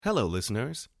Hello,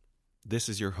 listeners. This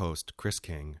is your host, Chris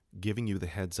King, giving you the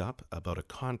heads up about a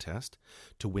contest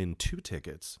to win 2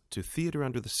 tickets to Theater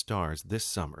Under the Stars this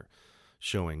summer,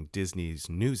 showing Disney's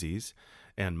Newsies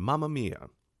and Mamma Mia,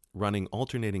 running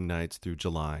alternating nights through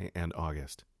July and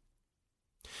August.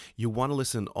 You want to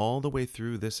listen all the way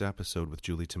through this episode with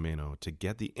Julie Tomeno to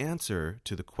get the answer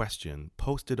to the question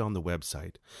posted on the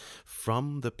website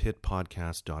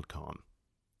fromthepitpodcast.com.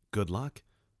 Good luck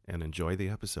and enjoy the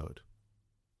episode.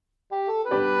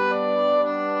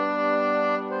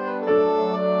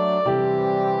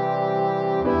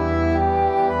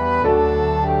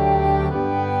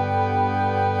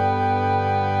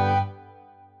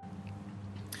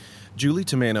 Julie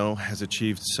Tomeno has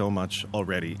achieved so much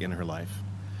already in her life.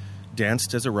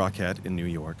 Danced as a Rockette in New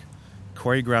York,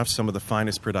 choreographed some of the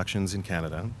finest productions in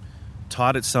Canada,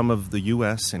 taught at some of the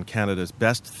U.S. and Canada's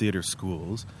best theatre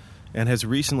schools, and has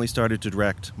recently started to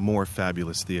direct more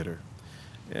fabulous theatre,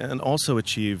 and also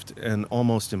achieved an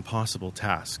almost impossible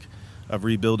task of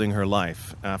rebuilding her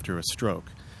life after a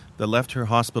stroke that left her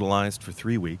hospitalized for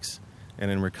 3 weeks and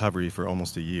in recovery for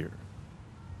almost a year.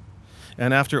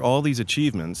 And after all these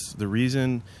achievements, the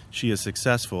reason she is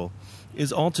successful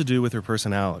is all to do with her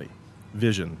personality,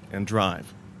 vision, and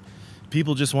drive.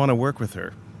 People just want to work with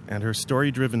her, and her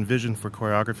story-driven vision for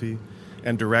choreography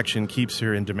and direction keeps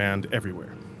her in demand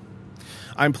everywhere.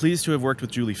 I'm pleased to have worked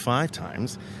with Julie 5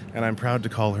 times, and I'm proud to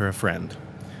call her a friend.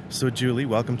 So, Julie,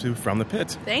 welcome to From the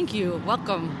Pit. Thank you.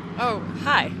 Welcome. Oh,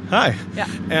 hi. Hi. Yeah.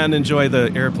 And enjoy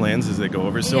the airplanes as they go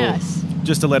over. So, yes.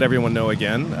 Just to let everyone know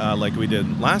again, like we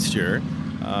did last year,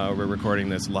 we're recording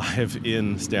this live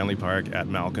in Stanley Park at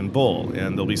Malkin Bowl,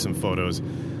 and there'll be some photos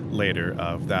later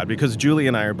of that, because Julie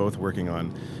and I are both working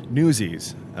on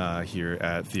Newsies here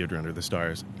at Theater Under the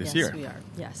Stars this year. Yes, we are.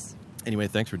 Yes. Anyway,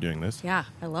 thanks for doing this. Yeah,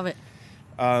 I love it.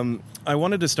 I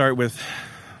wanted to start with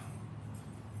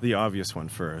the obvious one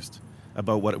first,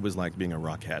 about what it was like being a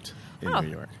Rockette in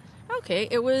New York. Okay,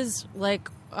 it was like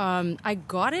I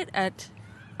got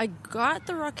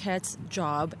the Rockettes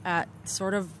job at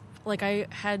sort of like I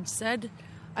had said.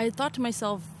 I thought to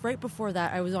myself right before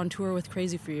that I was on tour with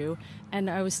Crazy For You, and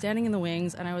I was standing in the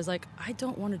wings, and I was like, I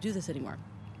don't want to do this anymore.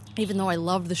 Even though I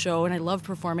loved the show and I loved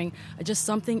performing, just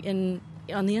something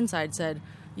on the inside said,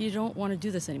 you don't want to do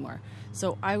this anymore.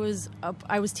 So I was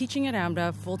teaching at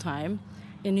AMDA full time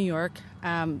in New York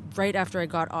right after I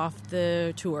got off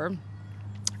the tour,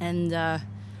 and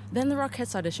then the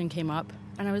Rockettes audition came up,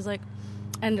 and I was like,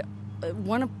 and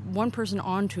one person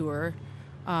on tour,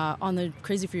 on the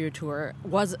Crazy For You tour,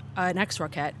 was an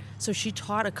ex-Rockette, so she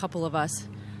taught a couple of us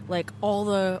like all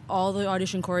the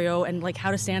audition choreo and like how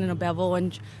to stand in a bevel,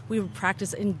 and we would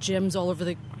practice in gyms all over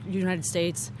the United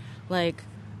States, like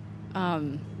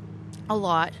a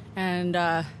lot.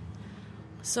 And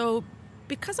so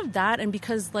because of that, and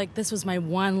because like this was my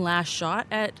one last shot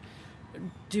at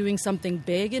doing something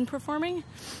big in performing,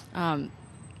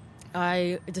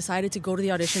 I decided to go to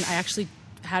the audition. I actually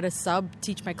had a sub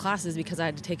teach my classes because I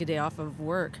had to take a day off of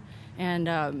work, and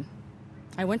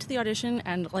I went to the audition,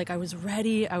 and like I was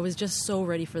ready. I was just so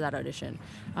ready for that audition.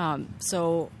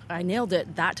 So I nailed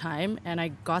it that time, and I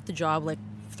got the job like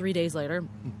 3 days later.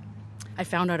 I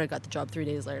found out I got the job 3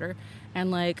 days later,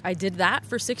 and like I did that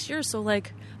for 6 years. So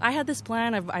like I had this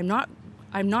plan. I'm not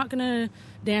gonna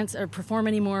dance or perform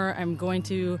anymore. I'm going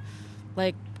to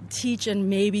like teach and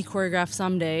maybe choreograph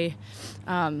someday.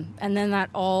 And then that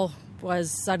all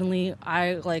was suddenly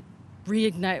I like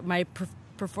reignite my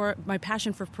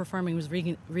passion for performing was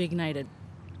reignited,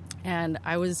 and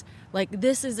I was like,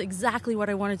 this is exactly what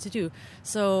I wanted to do.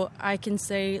 So I can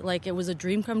say like it was a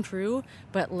dream come true,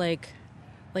 but like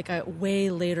a way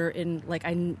later in like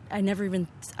I never even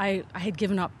I had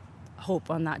given up hope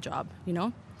on that job, you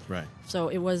know. Right. So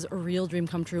it was a real dream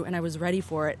come true, and I was ready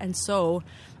for it. And so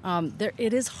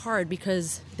it is hard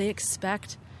because they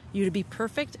expect you to be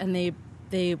perfect, and they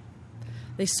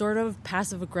sort of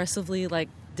passive aggressively like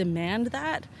demand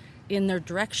that in their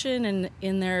direction and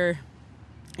in their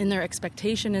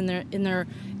expectation, in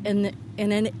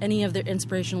any of their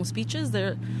inspirational speeches.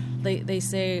 They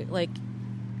say like,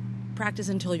 practice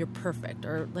until you're perfect,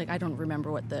 or like I don't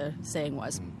remember what the saying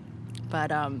was,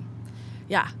 but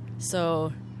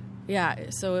so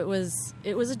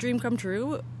it was a dream come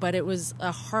true, but it was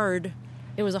a hard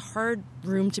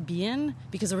room to be in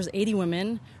because there was 80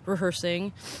 women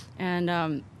rehearsing,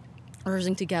 and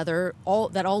rehearsing together,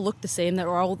 all looked the same, that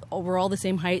were all the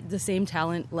same height, the same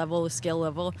talent level, skill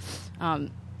level.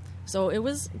 So it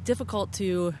was difficult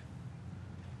to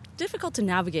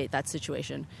navigate that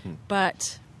situation.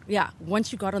 But yeah,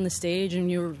 once you got on the stage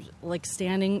and you were like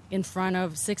standing in front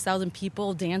of 6,000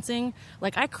 people dancing,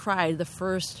 like I cried the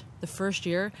first the first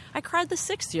year. I cried the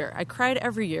 6th year. I cried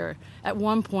every year at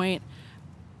one point.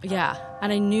 Yeah.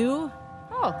 And I knew,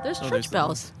 there's church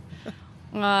bells.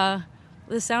 The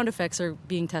sound effects are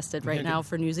being tested right now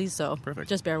for Newsies, so Perfect.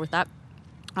 Just bear with that.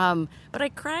 But I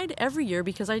cried every year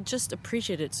because I just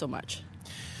appreciate it so much.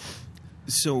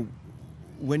 So,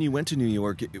 when you went to New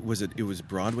York, it was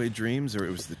Broadway Dreams, or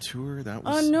it was the tour? That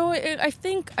was No. I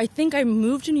think I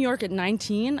moved to New York at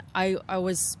 19. I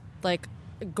was like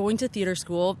going to theater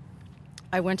school.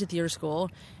 I went to theater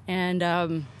school, and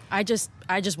I just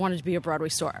wanted to be a Broadway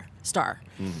star.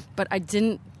 But I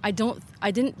didn't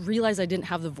realize I didn't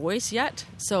have the voice yet.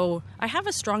 So I have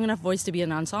a strong enough voice to be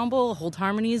an ensemble, hold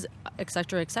harmonies,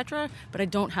 etc., but I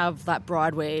don't have that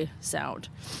Broadway sound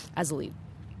as a lead.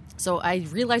 So I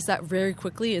realized that very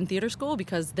quickly in theater school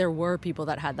because there were people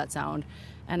that had that sound,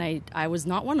 and I was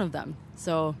not one of them.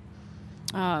 So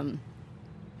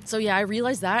yeah, I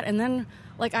realized that, and then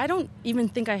like I don't even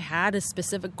think I had a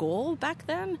specific goal back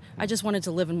then. I just wanted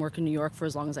to live and work in New York for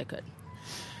as long as I could.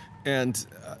 And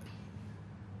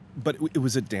but it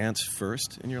was a dance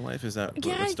first in your life? Is that what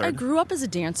Yeah, started? I grew up as a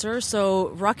dancer,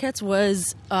 so Rockettes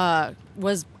was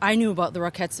I knew about the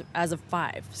Rockettes as of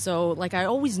 5. So like I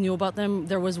always knew about them.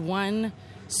 There was one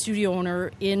studio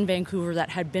owner in Vancouver that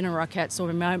had been a Rockette. So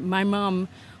my mom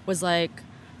was like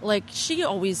she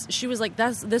was like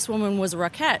this woman was a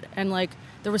Rockette, and like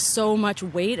there was so much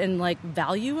weight and like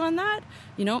value on that,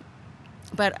 you know.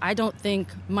 But I don't think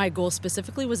my goal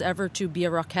specifically was ever to be a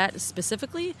Rockette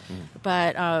specifically.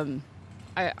 But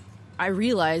I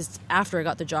realized after I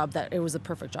got the job that it was the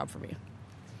perfect job for me.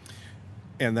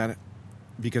 And that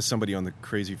because somebody on the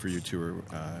Crazy for You tour.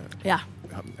 Yeah.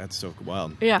 That's so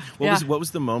wild. Yeah. What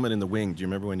was the moment in the wing? Do you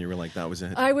remember when you were like, that was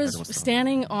it? I was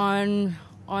standing on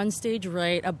stage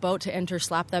right, about to enter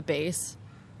Slap That Bass.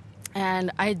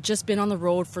 And I had just been on the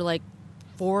road for like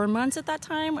 4 months at that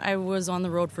time. I was on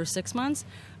the road for 6 months,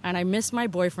 and I missed my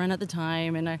boyfriend at the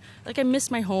time, and I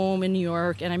missed my home in New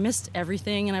York, and I missed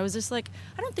everything, and I was just like,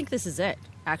 I don't think this is it,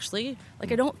 actually.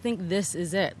 Like, I don't think this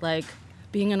is it. Like,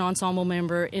 being an ensemble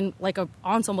member in like an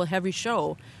ensemble heavy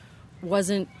show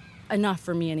wasn't enough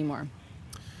for me anymore.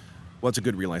 Well, it's a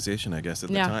good realization, I guess, at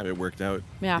the time. It worked out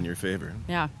in your favor.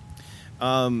 Yeah.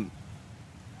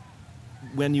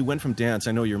 When you went from dance,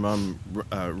 I know your mom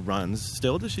runs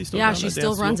still. Does she still run? Yeah, she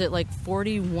still runs it like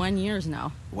 41 years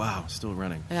now. Wow, still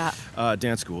running. Yeah.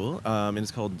 Dance school, and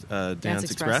it's called Dance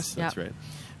Express. That's yep.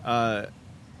 right.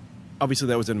 Obviously,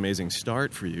 that was an amazing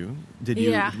start for you.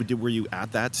 Were you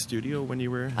at that studio when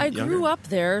you were younger? I grew up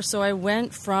there, so I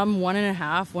went from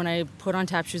 1.5 when I put on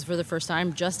tap shoes for the first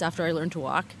time, just after I learned to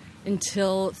walk,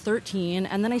 until 13,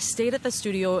 and then I stayed at that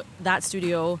studio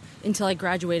until I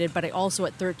graduated. But I also,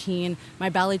 at 13, my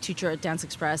ballet teacher at Dance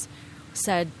Express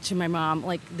said to my mom,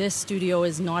 like, this studio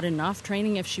is not enough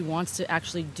training if she wants to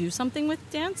actually do something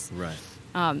with dance. Right.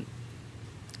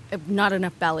 Not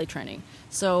enough ballet training.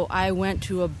 So I went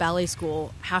to a ballet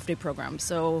school half-day program.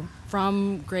 So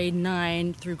from grade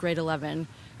 9 through grade 11,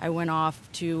 I went off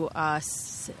to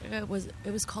it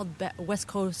was called West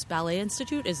Coast Ballet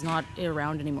Institute. It's not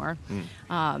around anymore.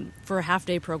 For a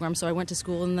half-day program. So I went to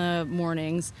school in the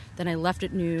mornings. Then I left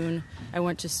at noon. I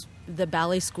went to the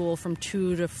ballet school from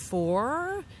 2 to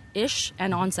 4-ish,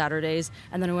 and on Saturdays.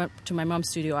 And then I went to my mom's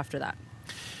studio after that.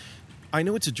 I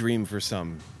know it's a dream for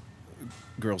some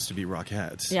girls to be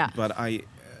Rockettes. Yeah. But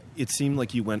it seemed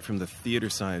like you went from the theater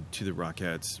side to the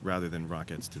Rockettes rather than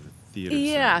Rockettes to the theater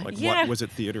side. What, was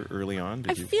it theater early on?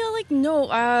 Feel like no.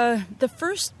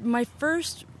 My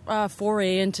first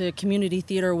foray into community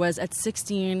theater was at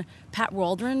 16. Pat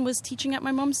Waldron was teaching at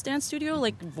my mom's dance studio,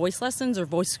 like voice lessons or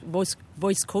voice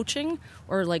coaching,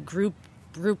 or like group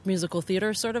musical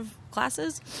theater sort of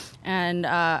classes. And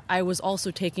I was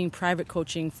also taking private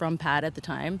coaching from Pat at the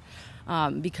time,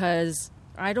 because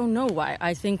I don't know why.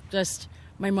 I think just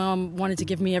my mom wanted to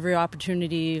give me every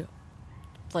opportunity,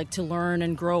 like, to learn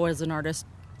and grow as an artist.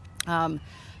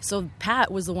 So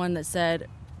Pat was the one that said,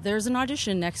 there's an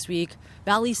audition next week.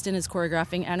 Val Easton is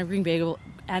choreographing Anna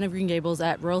Green Gables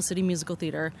at Royal City Musical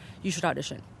Theater. You should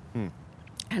audition.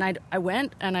 And I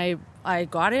went, and I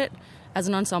got it as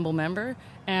an ensemble member.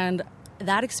 And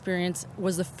that experience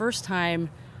was the first time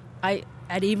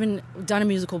I'd even done a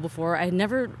musical before. I had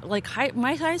never, like,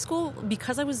 my high school,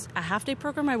 because I was a half-day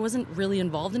program, I wasn't really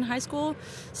involved in high school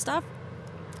stuff.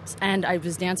 And I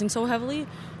was dancing so heavily.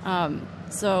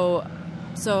 So,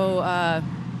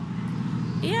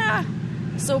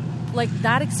 like,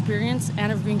 that experience,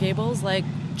 Anna of Green Gables, like,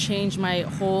 changed my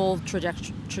whole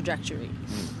trajectory.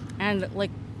 And,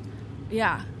 like,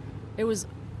 yeah, it was,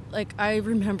 like, I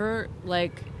remember,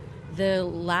 like, the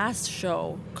last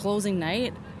show, closing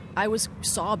night, I was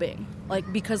sobbing,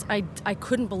 like, because I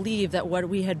couldn't believe that what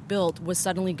we had built was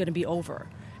suddenly going to be over.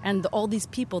 And all these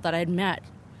people that I had met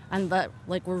and that,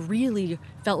 like, were really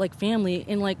felt like family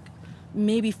in, like,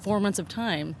 maybe 4 months of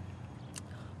time,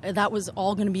 that was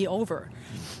all going to be over.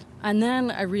 And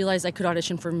then I realized I could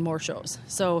audition for more shows.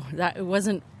 So that it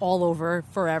wasn't all over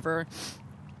forever.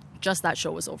 Just that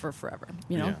show was over forever,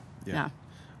 you know? Yeah.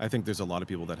 I think there's a lot of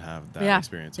people that have that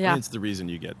experience. Yeah. And it's the reason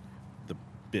you get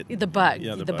the bug.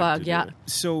 Yeah, the bug, yeah.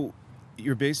 So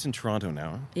you're based in Toronto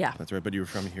now. Yeah. That's right. But you were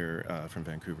from here, from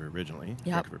Vancouver originally.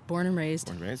 Yeah, born and raised.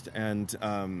 And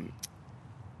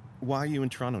why are you in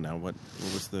Toronto now? What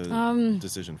was the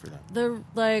decision for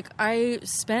that? I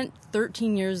spent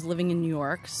 13 years living in New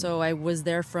York. So I was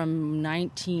there from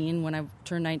 19. When I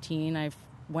turned 19, I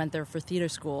went there for theater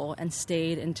school and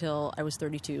stayed until I was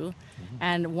 32. Mm-hmm.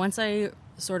 And once I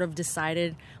sort of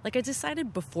decided, like, I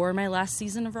decided before my last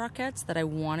season of Rockettes that I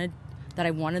wanted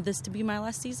this to be my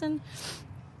last season,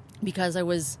 because I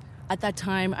was, at that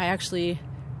time, I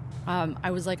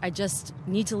was like, I just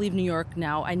need to leave New York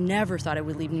now. I never thought I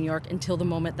would leave New York until the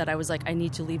moment that I was like, I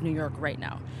need to leave New York right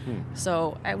now.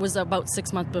 So it was about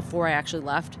 6 months before I actually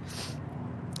left,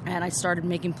 and I started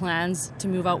making plans to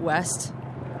move out west.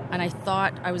 And I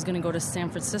thought I was going to go to San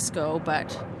Francisco,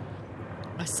 but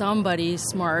somebody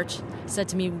smart said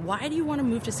to me, why do you want to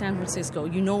move to San Francisco?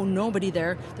 You know nobody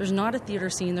there. There's not a theater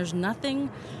scene. There's nothing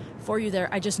for you there.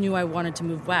 I just knew I wanted to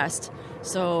move west.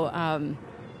 So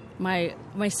my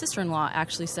sister-in-law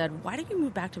actually said, why don't you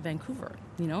move back to Vancouver?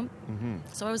 You know? Mm-hmm.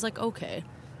 So I was like, okay,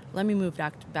 let me move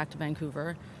back to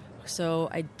Vancouver. So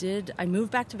I did. I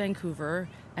moved back to Vancouver,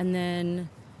 and then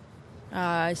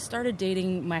I started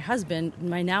dating my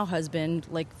now husband,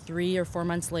 like 3 or 4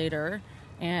 months later,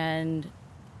 and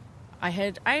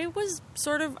I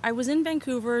was in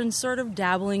Vancouver and sort of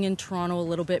dabbling in Toronto a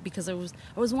little bit, because I was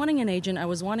wanting an agent. I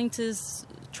was wanting to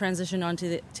transition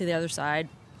onto the other side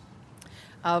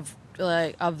of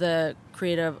the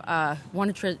creative.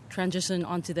 Want to transition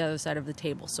onto the other side of the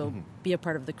table, so be a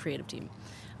part of the creative team.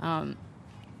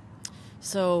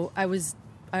 So I was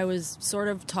sort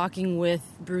of talking with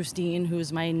Bruce Dean,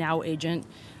 who's my now agent,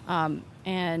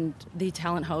 and the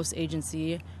Talent House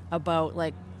agency about,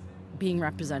 like, being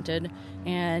represented,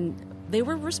 and they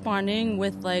were responding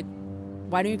with, like,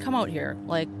 why don't you come out here?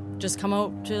 Like, just come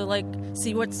out to, like,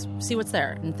 see what's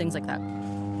there and things like that,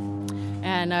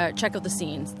 and check out the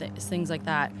scenes, things like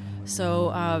that. So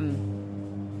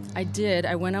I did.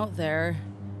 I went out there,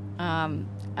 and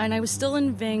I was still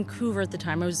in Vancouver at the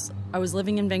time. I was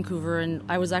living in Vancouver, and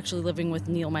I was actually living with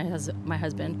Neil, my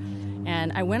husband.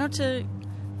 And I went out to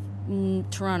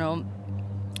Toronto,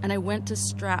 and I went to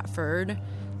Stratford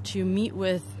to meet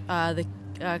with the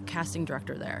casting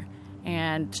director there,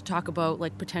 and to talk about,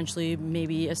 like, potentially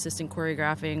maybe assistant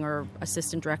choreographing or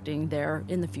assistant directing there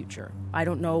in the future. I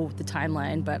don't know the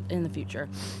timeline, but in the future.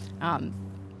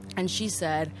 And she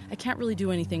said, I can't really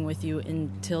do anything with you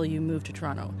until you move to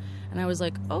Toronto. And I was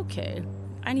like, okay,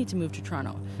 I need to move to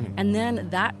Toronto. And then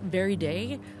that very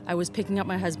day, I was picking up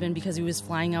my husband because he was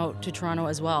flying out to Toronto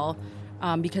as well,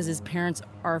 because his parents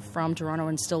are from Toronto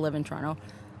and still live in Toronto.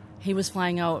 He was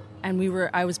flying out, and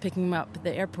I was picking him up at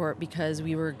the airport because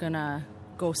we were gonna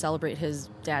go celebrate his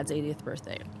dad's 80th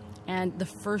birthday. And the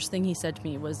first thing he said to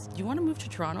me was, do you want to move to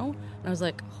Toronto? And I was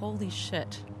like, holy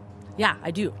shit. Yeah, I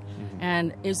do.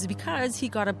 And it was because he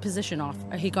got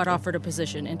offered a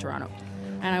position in Toronto.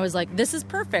 And I was like, this is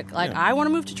perfect. Like, I want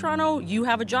to move to Toronto. You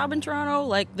have a job in Toronto.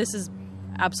 Like, this is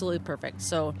absolutely perfect.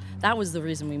 So that was the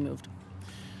reason we moved.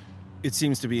 It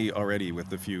seems to be already, with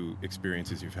the few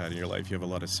experiences you've had in your life, you have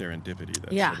a lot of serendipity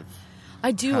that sort of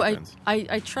I do. happens.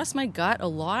 I trust my gut a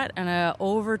lot, and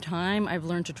over time, I've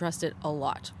learned to trust it a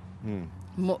lot.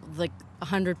 Like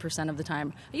 100% of the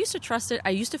time. I used to trust it.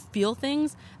 I used to feel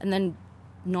things and then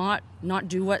not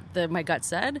do what my gut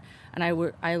said. And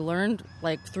I learned,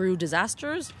 like, through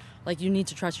disasters, like, you need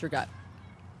to trust your gut.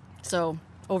 So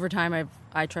over time,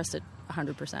 I trust it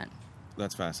 100%.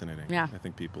 That's fascinating. Yeah. I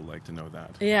think people like to know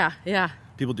that. Yeah.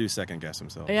 People do second guess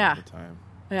themselves all the time.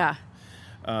 Yeah.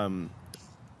 Can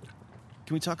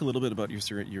we talk a little bit about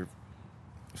your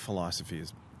philosophy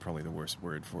is probably the worst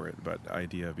word for it, but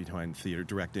idea behind theater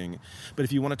directing. But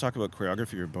if you want to talk about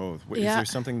choreography or both, is there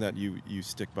something that you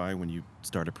stick by when you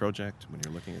start a project, when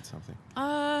you're looking at something?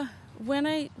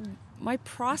 My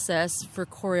process for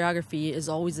choreography is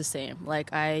always the same.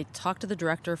 Like, I talk to the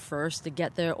director first to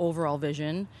get their overall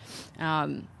vision.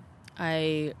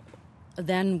 I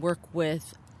then work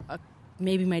with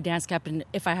maybe my dance captain,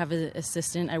 if I have an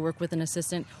assistant, I work with an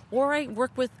assistant, or I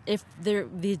work with, if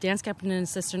the dance captain and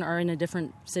assistant are in a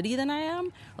different city than I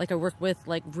am, like I work with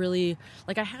like really,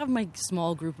 like I have my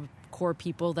small group of core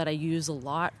people that I use a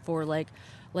lot for like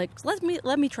let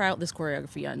me try out this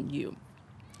choreography on you,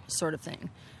 sort of thing.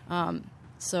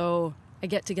 So I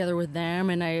get together with them,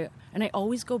 and I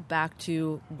always go back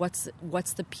to what's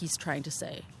the piece trying to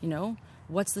say, you know?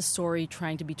 What's the story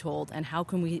trying to be told, and how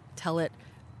can we tell it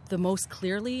the most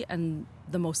clearly and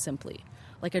the most simply?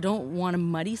 Like, I don't want to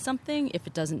muddy something if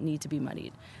it doesn't need to be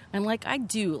muddied. And like I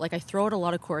do, like I throw out a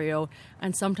lot of choreo,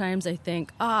 and sometimes I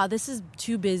think, this is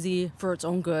too busy for its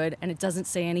own good, and it doesn't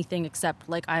say anything except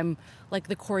like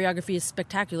the choreography is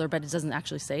spectacular, but it doesn't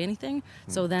actually say anything.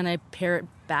 So then I pare it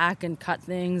back and cut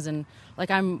things, and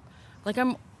I'm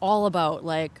all about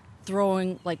like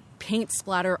throwing like paint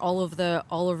splatter all over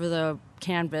the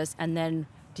canvas and then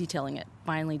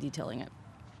finally detailing it.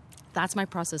 That's my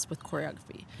process with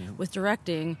choreography. Yeah. With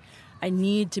directing, I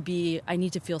need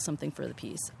to feel something for the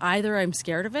piece. Either I'm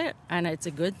scared of it and it's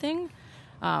a good thing,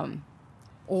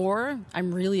 or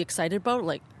I'm really excited about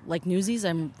it, like Newsies.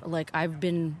 I've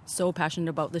been so passionate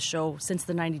about this show since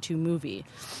the '92 movie.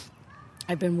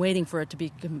 I've been waiting for it to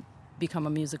become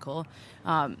a musical.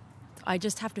 I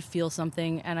just have to feel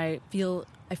something, and I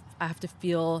have to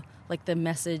feel like the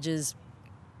message is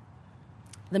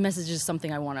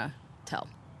something I want to tell.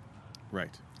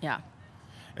 Right. Yeah.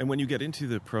 And when you get into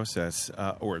the process,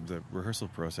 or the rehearsal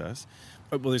process,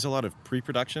 well, there's a lot of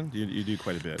pre-production. You do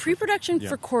quite a bit. Pre-production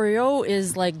for choreo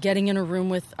is like getting in a room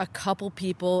with a couple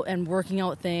people and working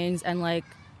out things, and like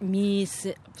me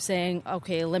saying,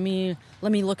 okay, let me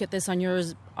look at this on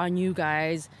you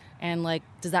guys, and like,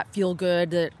 does that feel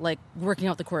good? That like working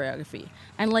out the choreography,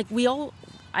 and like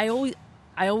I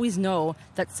always know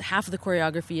that half of the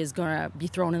choreography is gonna be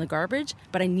thrown in the garbage,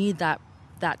 but I need that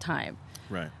time.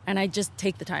 Right. And I just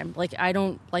take the time. Like I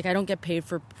don't get paid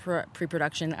for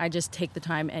pre-production. I just take the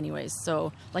time anyways.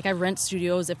 So like I rent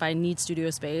studios if I need studio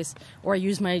space, or I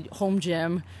use my home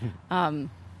gym in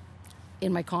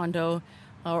my condo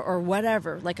or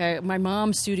whatever. Like my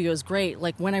mom's studio is great.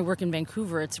 Like when I work in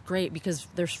Vancouver, it's great because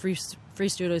there's free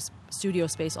studio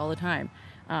space all the time.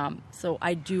 So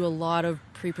I do a lot of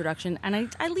pre-production,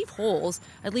 and I leave holes.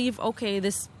 I leave, okay,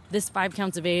 this 5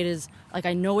 counts of 8 is like,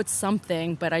 I know it's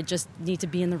something, but I just need to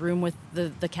be in the room with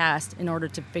the cast in order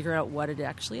to figure out what it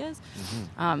actually is.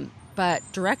 Mm-hmm. But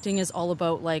directing is all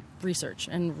about like research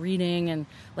and reading, and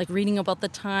like reading about the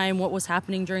time, what was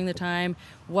happening during the time,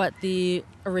 what the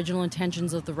original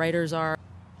intentions of the writers are.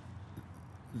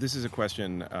 This is a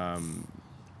question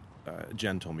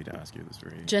Jen told me to ask you this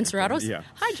very. Jen Serratos? Yeah.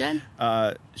 Hi, Jen.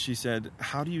 She said,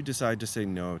 how do you decide to say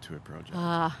no to a project?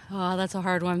 That's a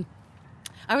hard one.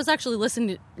 I was actually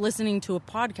listening to a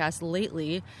podcast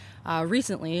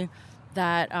recently,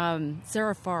 that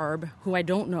Sarah Farb, who I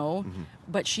don't know, mm-hmm.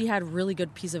 but she had a really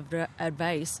good piece of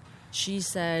advice. She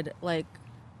said, like,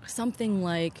 something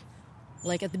like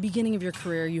at the beginning of your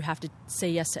career, you have to say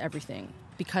yes to everything,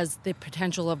 because the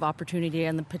potential of opportunity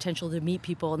and the potential to meet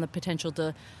people and the potential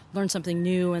to learn something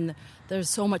new, and there's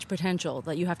so much potential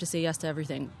that you have to say yes to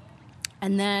everything.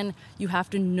 And then you have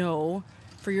to know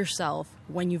for yourself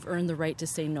when you've earned the right to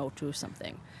say no to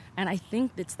something. And I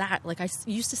think it's that. Like, I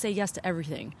used to say yes to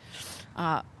everything.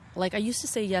 Like, I used to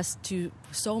say yes to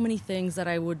so many things that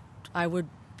I would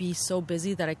be so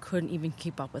busy that I couldn't even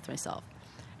keep up with myself.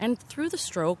 And through the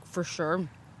stroke, for sure,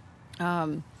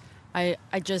 I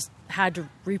just had to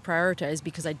reprioritize,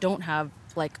 because I don't have,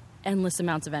 like, endless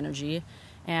amounts of energy.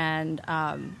 And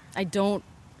I don't,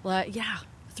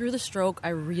 through the stroke, I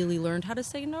really learned how to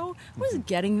say no. I was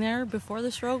getting there before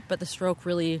the stroke, but the stroke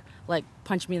really, like,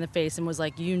 punched me in the face and was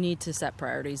like, you need to set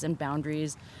priorities and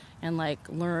boundaries and, like,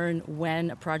 learn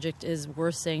when a project is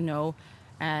worth saying no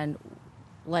and,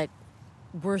 like,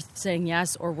 worth saying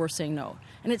yes or worth saying no.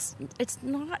 And it's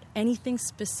not anything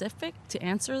specific to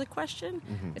answer the question.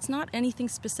 Mm-hmm. It's not anything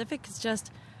specific. It's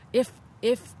just if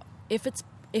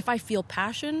I feel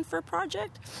passion for a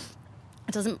project,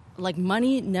 it doesn't, like,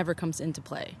 money never comes into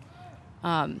play.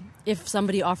 If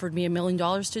somebody offered me $1 million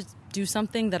to do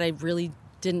something that I really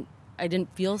didn't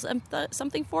feel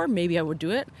something for, maybe I would do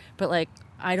it. But, like,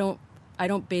 I don't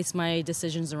base my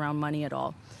decisions around money at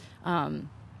all.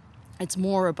 It's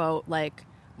more about, like,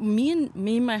 me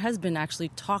and my husband actually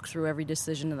talk through every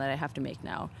decision that I have to make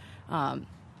now.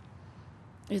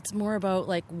 It's more about,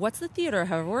 like, what's the theater?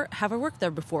 Have I worked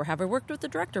there before? Have I worked with the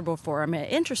director before? Am I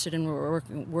interested in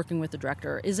working with the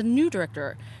director? Is it a new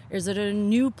director? Is it a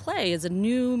new play? Is it a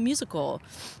new musical?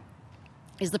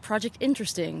 Is the project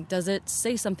interesting? Does it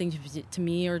say something to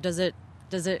me, or do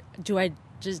I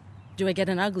just do I get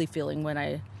an ugly feeling when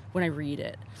I read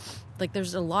it? Like,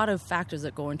 there's a lot of factors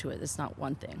that go into it. It's not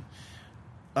one thing.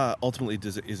 Ultimately,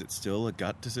 is it still a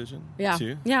gut decision? Yeah.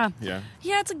 Too? Yeah. Yeah.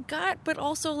 Yeah, it's a gut, but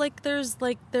also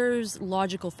there's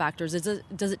logical factors.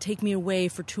 Does it take me away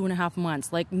for 2.5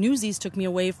 months? Like, Newsies took me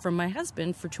away from my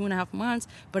husband for 2.5 months,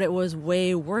 but it was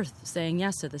way worth saying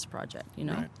yes to this project, you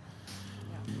know? Right.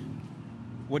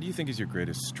 What do you think is your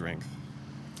greatest strength?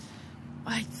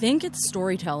 I think it's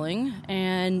storytelling,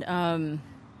 and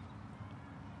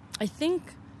I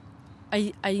think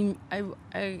I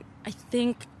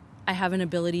think I have an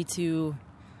ability to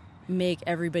make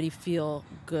everybody feel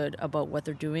good about what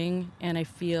they're doing, and I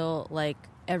feel like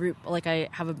I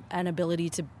have an ability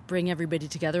to bring everybody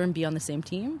together and be on the same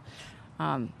team.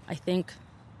 I think,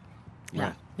 yeah,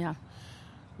 Right. yeah.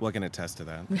 Well, I can attest to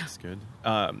that. Yeah. That's good.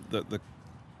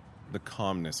 The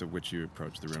calmness at which you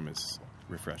approach the room is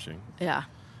refreshing. Yeah.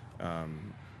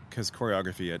 Because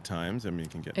choreography at times, I mean,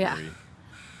 can get Yeah.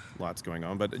 lots going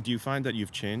on. But do you find that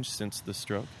you've changed since the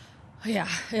stroke? Yeah.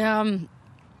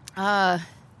 I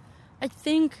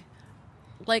think,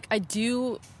 I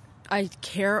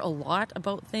care a lot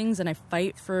about things, and I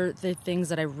fight for the things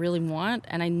that I really want,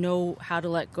 and I know how to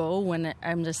let go when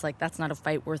I'm just like, that's not a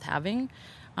fight worth having.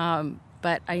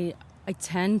 But I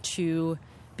tend to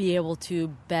be able to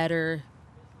better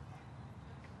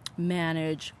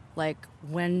manage, like,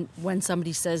 when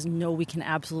somebody says, no, we can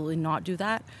absolutely not do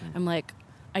that. I'm like,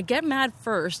 I get mad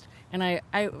first, and I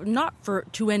not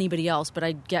to anybody else, but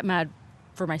I get mad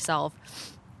for myself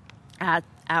at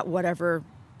whatever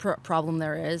problem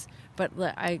there is. But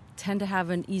I tend to have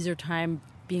an easier time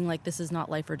being like, this is not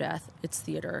life or death. It's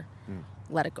theater.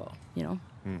 Let it go, you know?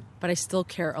 But I still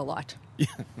care a lot. Yeah,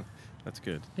 that's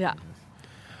good. Yeah.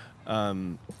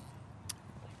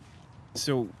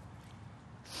 So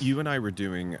you and I were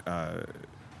doing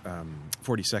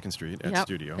 42nd Street at Yep,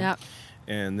 Studio. yep.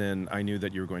 And then I knew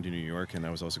that you were going to New York, and I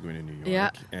was also going to New York.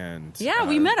 Yeah. And Yeah,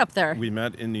 we met up there. We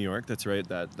met in New York. That's right.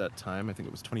 That time, I think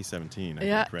it was 2017. I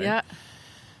Yeah, think, right? yeah.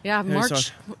 Yeah, Yeah,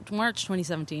 March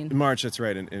 2017. March, that's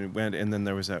right. And it went, and then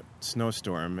there was that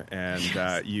snowstorm, and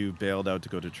you bailed out to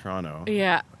go to Toronto.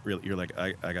 Yeah. Really, you're like,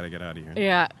 I got to get out of here.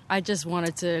 Yeah, I just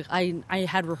wanted to. I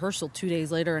had rehearsal 2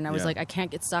 days later, and I was Yeah. like, I can't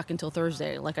get stuck until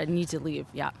Thursday. Like, I need to leave.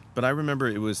 Yeah. But I remember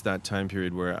it was that time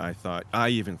period where I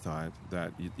even thought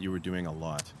that you were doing a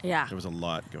lot. Yeah. There was a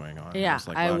lot going on. Yeah, I was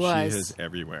like, I wow, was. she is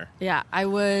everywhere. Yeah, I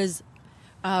was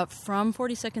from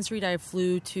 42nd Street. I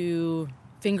flew to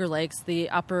Finger Lakes, the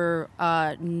upper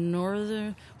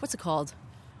northern. What's it called?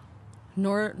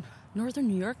 Northern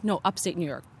New York? No, upstate New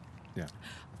York. Yeah.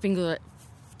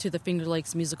 To the Finger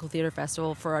Lakes Musical Theater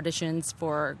Festival for auditions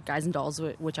for Guys and Dolls,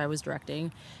 which I was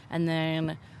directing, and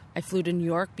then I flew to New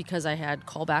York because I had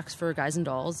callbacks for Guys and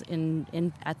Dolls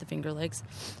at the Finger Lakes,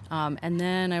 and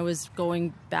then I was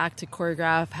going back to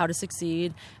choreograph How to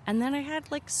Succeed, and then I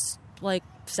had like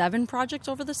 7 projects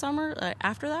over the summer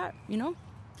after that, you know.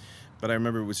 But I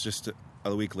remember it was just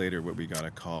a week later when we got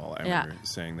a call. I Yeah. remember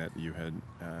saying that you had.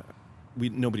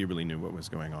 Nobody really knew what was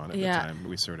going on at Yeah. the time.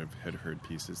 We sort of had heard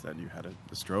pieces that you had a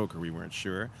stroke, or we weren't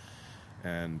sure.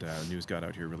 And news got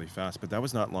out here really fast. But that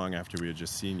was not long after we had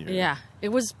just seen you. Yeah, it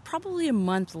was probably a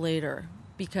month later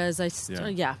because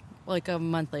Yeah. like a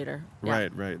month later. Yeah.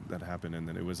 Right. That happened, and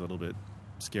then it was a little bit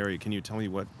scary. Can you tell me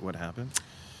what happened?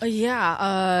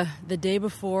 The day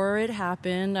before it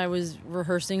happened, I was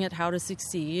rehearsing at How to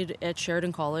Succeed at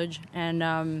Sheridan College, and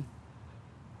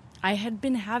I had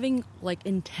been having like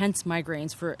intense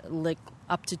migraines for like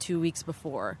up to 2 weeks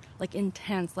before, like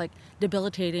intense, like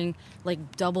debilitating,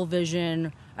 like double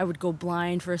vision. I would go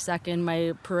blind for a second.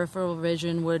 My peripheral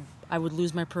vision I would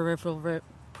lose my peripheral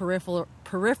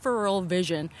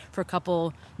vision for a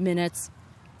couple minutes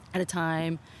at a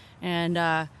time, and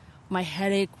my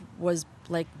headache was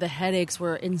like, the headaches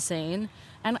were insane.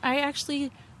 And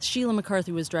Sheila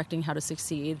McCarthy was directing How to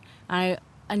Succeed.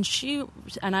 She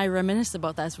and I reminisced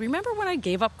about that. So remember when I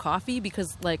gave up coffee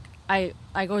because like I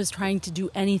was trying to do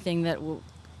anything that will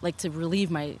like to relieve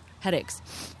my headaches.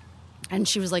 And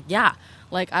she was like, yeah,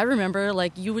 like I remember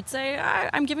like you would say,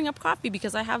 I'm giving up coffee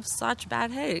because I have such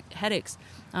bad headaches.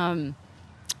 And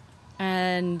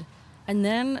I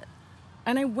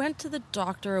went to the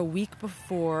doctor a week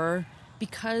before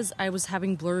because I was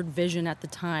having blurred vision at the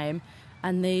time,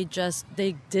 and they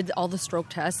did all the stroke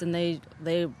tests, and they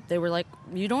were like,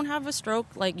 you don't have a stroke,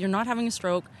 like you're not having a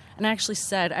stroke. And I actually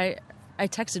said, I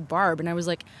texted Barb and I was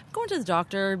like, I'm going to the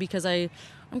doctor because I'm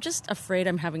just afraid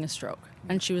I'm having a stroke.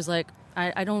 And she was like,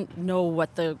 I don't know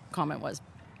what the comment was.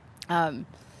 The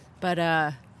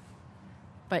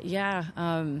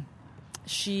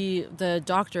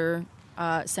doctor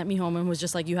sent me home and was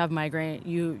just like, you have migraine,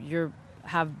 you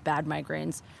have bad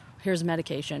migraines, here's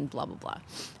medication, blah, blah, blah.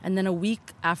 And then a week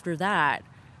after that,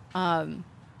 my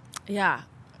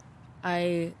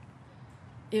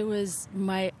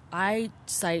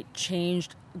eyesight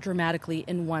changed dramatically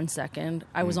in 1 second.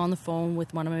 I was on the phone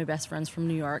with one of my best friends from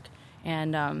New York,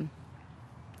 and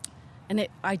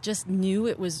I just knew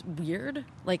it was weird,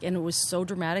 like, and it was so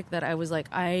dramatic that I was like,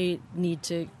 I need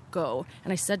to go.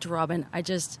 And I said to Robin, I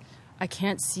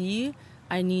can't see.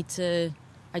 I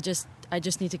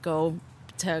just need to go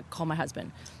to call my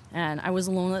husband. And I was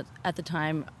alone at the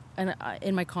time, and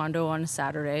in my condo on a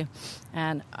Saturday,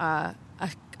 and a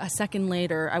second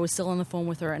later, I was still on the phone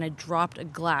with her, and I dropped a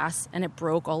glass, and it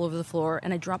broke all over the floor,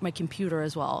 and I dropped my computer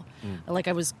as well. Like,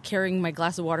 I was carrying my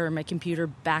glass of water and my computer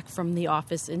back from the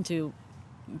office into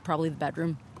probably the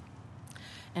bedroom.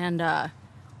 And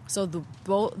so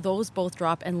those both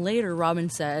drop, and later Robin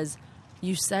says,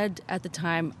 you said at the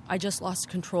time, I just lost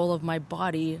control of my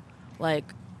body,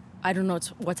 like, I don't know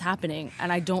what's happening.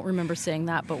 And I don't remember saying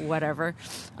that, but whatever.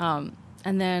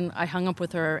 And then I hung up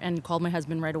with her and called my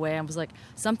husband right away. I was like,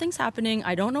 something's happening.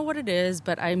 I don't know what it is,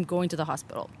 but I'm going to the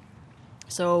hospital.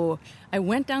 So I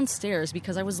went downstairs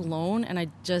because I was alone, and I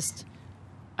just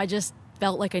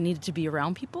felt like I needed to be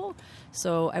around people.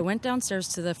 So I went downstairs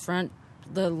to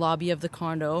the lobby of the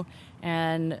condo,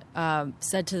 and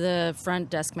said to the front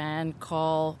desk man,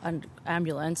 call an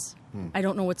ambulance. I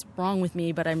don't know what's wrong with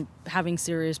me, but I'm having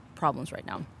serious problems right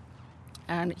now.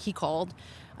 And he called.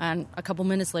 And a couple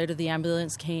minutes later, the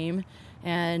ambulance came,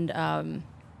 and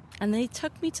they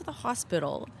took me to the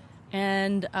hospital.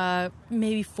 And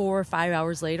maybe 4 or 5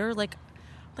 hours later, like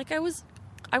I was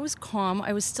calm.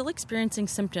 I was still experiencing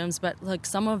symptoms, but like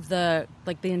some of the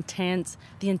intense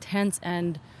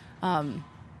and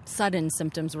sudden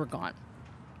symptoms were gone.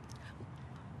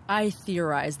 I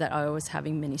theorized that I was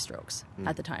having mini strokes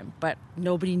at the time, but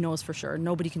nobody knows for sure.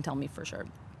 Nobody can tell me for sure.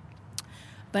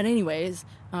 But anyways,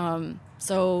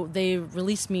 so they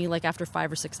released me like after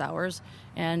 5 or 6 hours,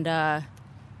 and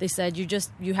they said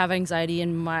you have anxiety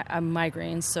and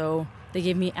migraines. So they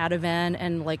gave me Ativan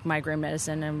and like migraine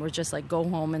medicine, and were just like, go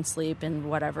home and sleep and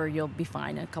whatever, you'll be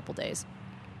fine in a couple days.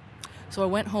 So I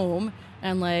went home,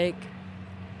 and like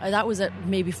that was at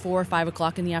maybe 4 or 5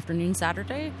 o'clock in the afternoon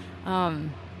Saturday,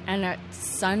 and at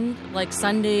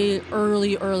Sunday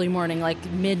early morning, like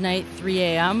midnight, 3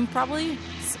 a.m. probably,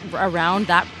 around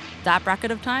that bracket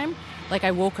of time, like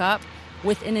I woke up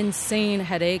with an insane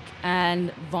headache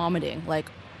and vomiting, like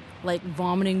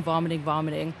vomiting.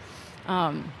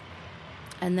 And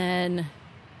then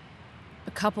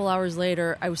a couple hours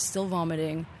later, I was still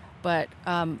vomiting, but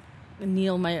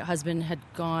Neil, my husband, had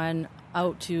gone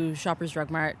out to Shoppers Drug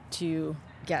Mart to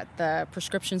get the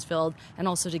prescriptions filled, and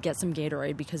also to get some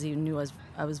Gatorade because he knew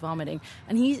I was vomiting.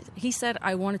 And he said,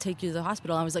 I want to take you to the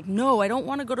hospital. I was like, no, I don't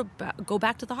want to go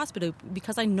back to the hospital,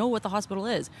 because I know what the hospital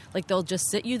is. Like, they'll just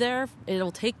sit you there.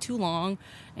 It'll take too long,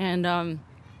 and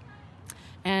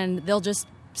they'll just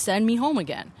send me home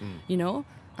again, you know?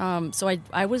 So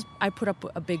I put up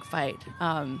a big fight.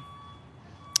 And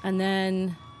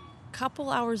then a couple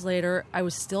hours later, I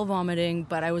was still vomiting,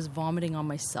 but I was vomiting on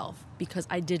myself, because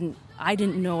I didn't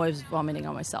know I was vomiting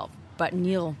on myself. But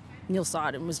Neil saw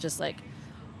it and was just like,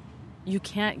 you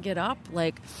can't get up.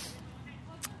 Like,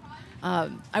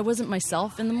 I wasn't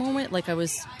myself in the moment. Like, I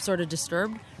was sort of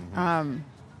disturbed,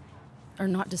 or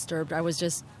not disturbed. I was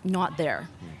just not there.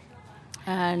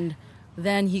 And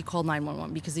then he called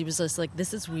 911 because he was just like,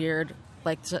 this is weird.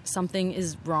 Like, something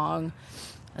is wrong.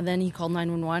 And then he called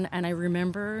 911, and I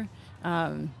remember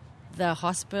the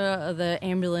hospital, the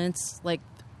ambulance, like,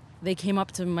 they came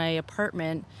up to my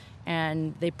apartment,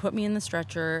 and they put me in the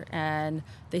stretcher, and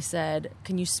they said,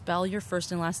 can you spell your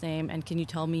first and last name, and can you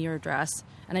tell me your address?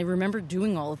 And I remember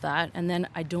doing all of that, and then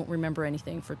I don't remember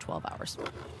anything for 12 hours.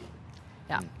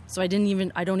 Yeah. So I don't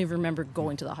even remember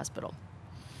going to the hospital.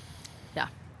 Yeah.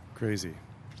 Crazy.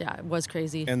 Yeah, it was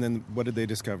crazy. And then what did they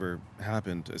discover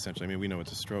happened, essentially? I mean, we know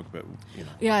it's a stroke, but, you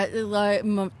know.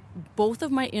 Yeah, both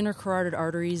of my inner carotid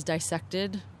arteries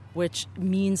dissected, which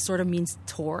means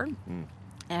tore.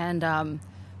 And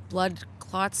blood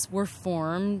clots were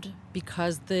formed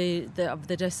because of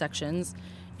the dissections,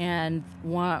 and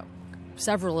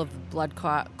several of the blood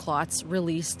clots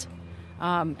released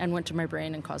and went to my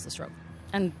brain and caused the stroke.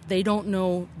 And they don't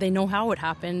know. They know how it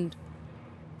happened.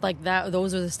 Like that,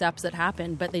 those are the steps that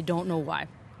happened, but they don't know why.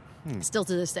 Still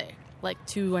to this day, like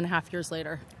 2.5 years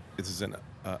later. This is an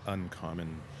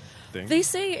uncommon thing? They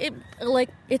say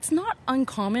it's not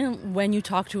uncommon when you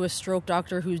talk to a stroke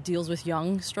doctor who deals with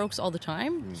young strokes all the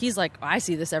time. He's like, I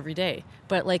see this every day,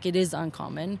 but like, it is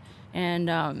uncommon.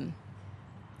 And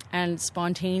and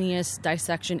spontaneous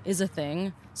dissection is a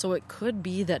thing. So it could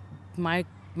be that my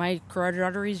carotid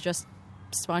arteries just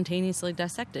spontaneously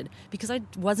dissected because I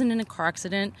wasn't in a car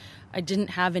accident. I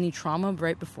didn't have any trauma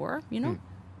right before,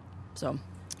 So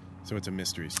it's a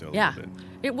mystery still. Yeah,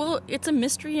 A little bit. It's a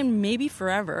mystery and maybe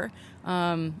forever.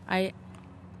 I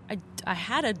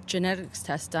had a genetics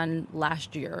test done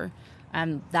last year,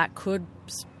 and that could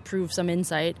prove some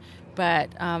insight. But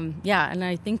and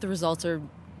I think the results are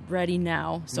ready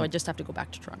now, so I just have to go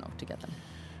back to Toronto to get them.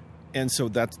 And so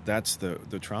that's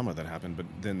the trauma that happened, but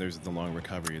then there's the long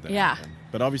recovery that Yeah. happened.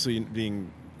 But obviously,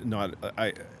 being not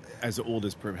as old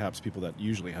as perhaps people that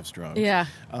usually have strokes. Yeah.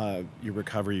 Your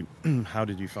recovery, how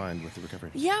did you find with the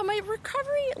recovery? Yeah, my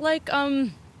recovery,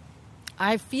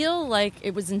 I feel like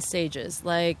it was in stages.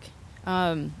 Like,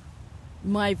 my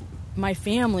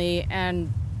family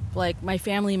and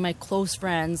my close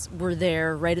friends were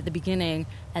there right at the beginning,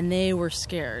 and they were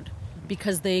scared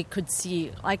because they could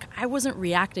see, like, I wasn't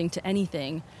reacting to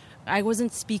anything. I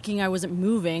wasn't speaking. I wasn't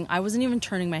moving. I wasn't even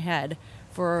turning my head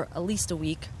for at least a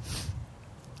week.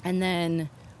 And then,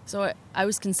 so I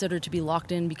was considered to be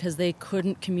locked in because they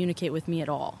couldn't communicate with me at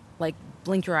all. Like,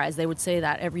 blink your eyes. They would say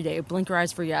that every day. Blink your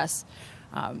eyes for yes.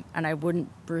 And I wouldn't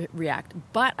react.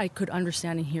 But I could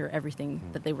understand and hear everything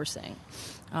that they were saying.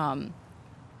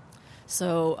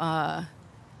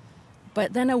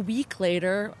 But then a week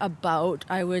later, I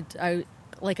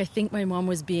think my mom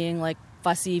was being like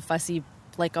fussy,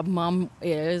 like a mom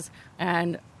is.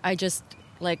 And I just,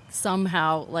 like,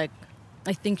 somehow, like,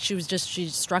 I think she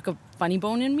struck a funny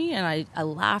bone in me, and I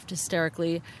laughed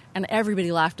hysterically, and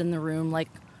everybody laughed in the room. Like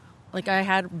I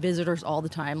had visitors all the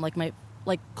time,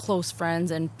 like close friends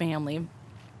and family,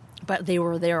 but they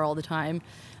were there all the time.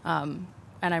 And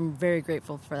I'm very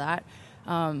grateful for that.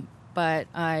 But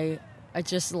I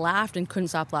just laughed and couldn't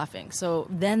stop laughing. So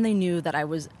then they knew that I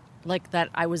was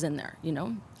in there,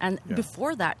 And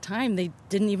before that time, they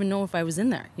didn't even know if I was in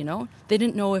there, They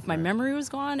didn't know if my memory was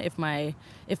gone, if my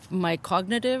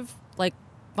cognitive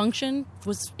function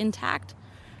was intact.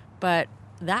 But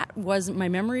my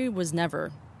memory was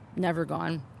never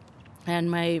gone,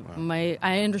 and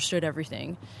I understood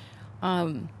everything.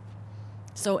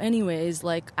 So anyways,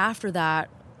 after that,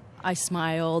 I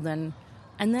smiled, and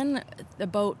then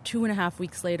about 2.5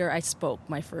 weeks later, I spoke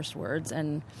my first words,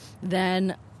 and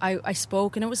then I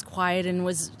spoke, and it was quiet and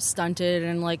was stunted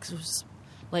and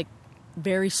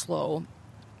very slow.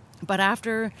 But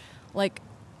after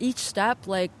each step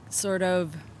sort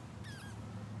of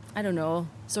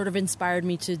inspired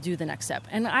me to do the next step.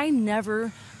 And I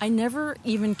never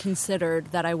even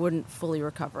considered that I wouldn't fully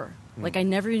recover. I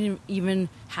never even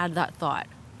had that thought,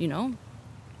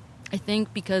 I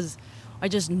think because I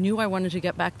just knew I wanted to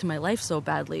get back to my life so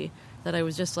badly that I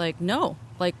was just no,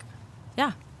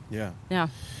 yeah. Yeah. Yeah.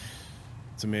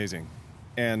 It's amazing.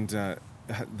 And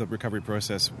the recovery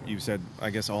process, you said, I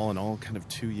guess all in all, kind of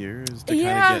 2 years to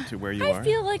kind of get to where you are? I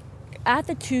feel like at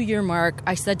the 2-year mark,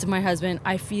 I said to my husband,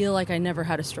 I feel like I never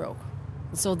had a stroke.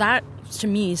 So that, to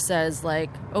me, says,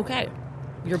 okay,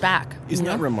 you're back. Isn't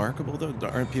that remarkable, though?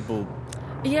 Aren't people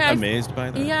amazed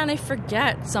by that? Yeah, and I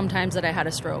forget sometimes that I had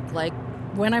a stroke.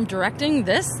 When I'm directing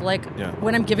this,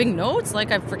 when I'm giving notes,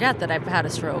 I forget that I've had a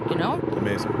stroke,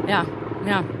 Amazing. Yeah.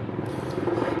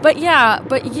 But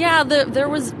there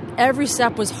was, every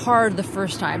step was hard the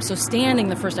first time. So standing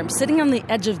the first time, sitting on the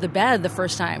edge of the bed the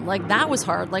first time, that was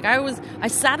hard. I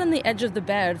sat on the edge of the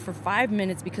bed for 5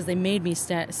 minutes because they made me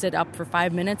sit up for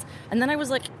 5 minutes. And then I was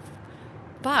like,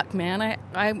 fuck, man,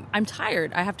 I'm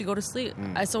tired. I have to go to sleep.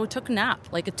 So I took a nap,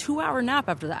 a 2-hour nap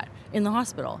after that in the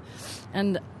hospital.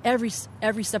 And every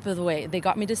step of the way, they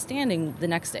got me to standing the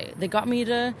next day. They got me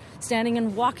to standing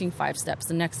and walking 5 steps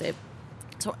the next day.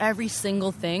 So every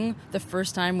single thing the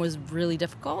first time was really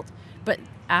difficult. But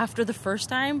after the first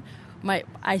time,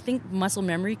 I think muscle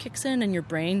memory kicks in and your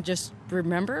brain just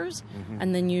remembers,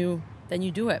 and then you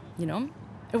do it,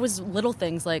 It was little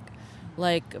things like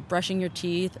brushing your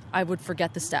teeth. I would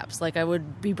forget the steps. I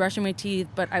would be brushing my teeth,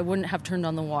 but I wouldn't have turned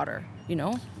on the water,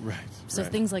 Right. So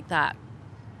things like that.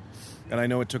 And I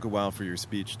know it took a while for your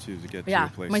speech to get to a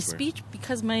place my speech,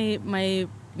 because my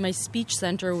speech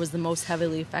center was the most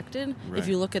heavily affected. Right. If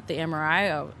you look at the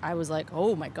MRI, I was like,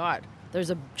 oh my God, there's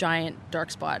a giant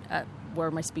dark spot at where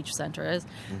my speech center is.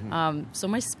 So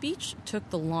my speech took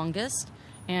the longest,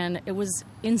 and it was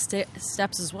in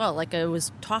steps as well. I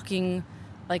was talking,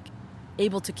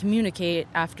 able to communicate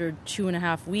after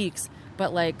 2.5 weeks,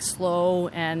 but slow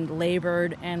and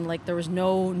labored, and there was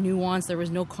no nuance, there was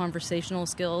no conversational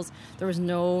skills, there was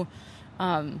no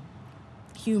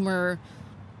humor.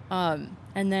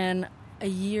 And then a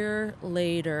year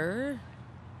later,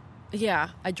 yeah,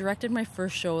 I directed my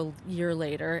first show a year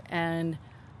later, and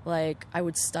like I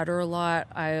would stutter a lot.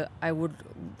 I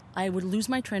would lose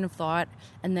my train of thought,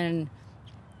 and then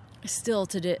still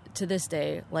to this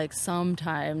day, like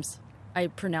sometimes I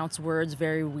pronounce words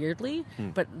very weirdly,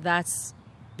 but that's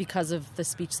because of the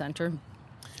speech center.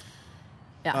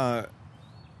 Yeah.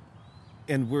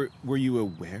 And were you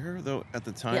aware though at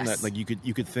the time Yes. that like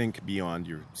you could think beyond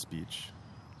your speech,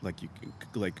 like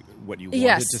what you wanted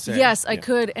Yes, to say? yes, I Yeah.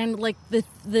 could. And like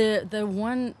the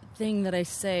one thing that I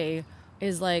say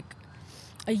is like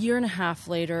a year and a half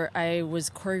later, I was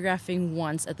choreographing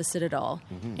once at the Citadel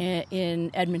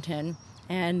in Edmonton,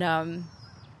 and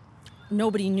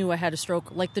nobody knew I had a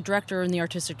stroke. Like the director and the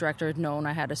artistic director had known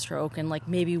I had a stroke, and like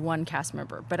maybe one cast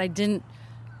member, but I didn't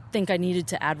think I needed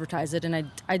to advertise it,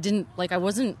 and I didn't like it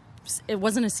wasn't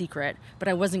a secret, but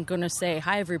I wasn't going to say,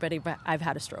 hi everybody, but I've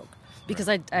had a stroke, because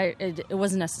it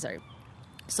wasn't necessary.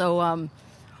 So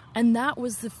and that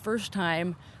was the first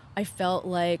time I felt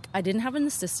like I didn't have an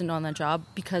assistant on that job,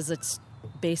 because it's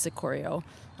basic choreo,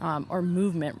 or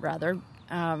movement rather,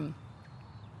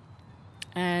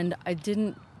 and I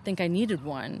didn't think I needed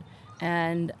one,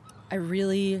 and I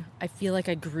feel like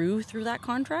I grew through that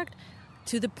contract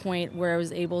to the point where I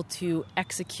was able to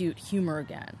execute humor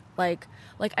again. Like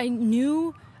I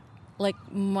knew, like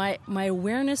my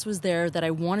awareness was there that I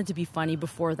wanted to be funny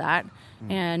before that,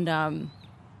 and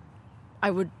I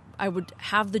would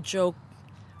have the joke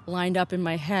lined up in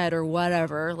my head or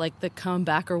whatever, like the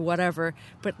comeback or whatever,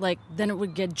 but like then it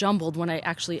would get jumbled when I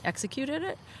actually executed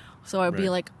it. So I'd be Right.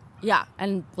 like, yeah,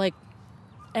 and like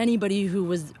anybody who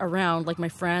was around, like my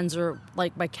friends or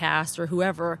like my cast or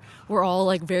whoever, were all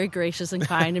like very gracious and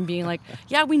kind and being like,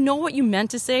 yeah, we know what you meant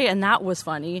to say and that was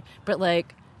funny, but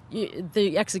like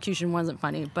the execution wasn't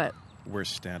funny. But We're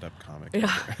stand-up comic.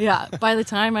 yeah, by the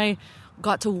time I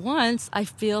got to once, I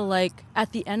feel like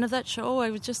at the end of that show,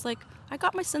 I was just like, I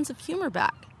got my sense of humor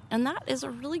back. And that is a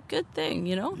really good thing,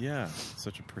 you know? Yeah,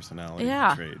 such a personality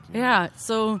Yeah. trait. you know? Yeah.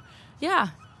 So, yeah.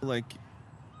 Like,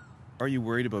 are you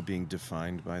worried about being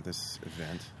defined by this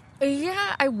event?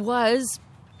 Yeah, I was.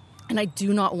 And I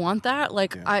do not want that.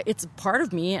 Like, Yeah. it's part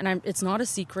of me, and it's not a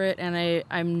secret, and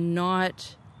I'm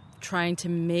not trying to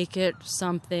make it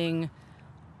something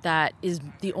that is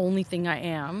the only thing I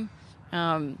am.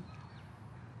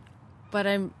 But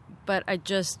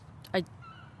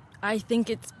I think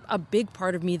it's a big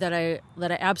part of me that I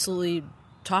absolutely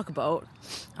talk about.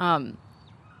 But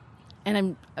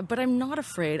I'm not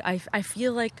afraid. I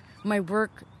feel like my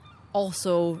work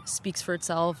also speaks for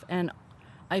itself, and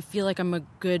I feel like I'm a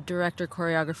good director,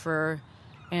 choreographer,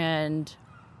 and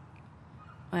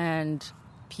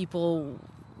people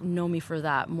know me for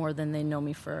that more than they know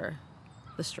me for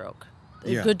the stroke. A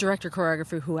Yeah. good director,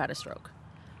 choreographer who had a stroke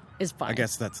is fine. I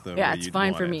guess that's the yeah, way it's you'd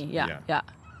fine want for it. me. Yeah.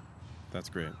 That's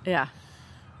great. Yeah.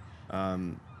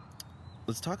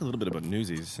 Let's talk a little bit about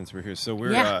Newsies since we're here. So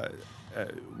we're Yeah.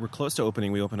 we're close to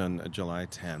opening. We open on July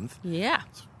 10th. Yeah.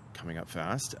 It's coming up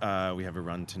fast. We have a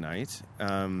run tonight,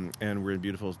 and we're in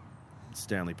beautiful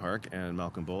Stanley Park and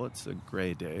Malcolm Bowl. It's a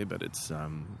gray day, but it's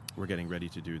we're getting ready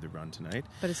to do the run tonight.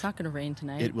 But it's not going to rain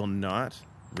tonight. It will not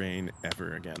rain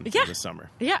ever again Yeah. for the summer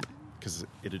Yeah. because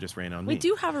it'll just rain on We me.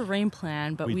 do have a rain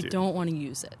plan, but We we do. don't want to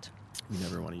use it. We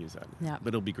never want to use that. Yeah. But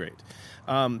it'll be great.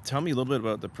 Tell me a little bit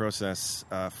about the process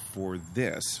for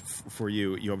this. For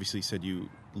you, you obviously said you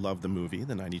love the movie,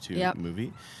 the 92 Yep.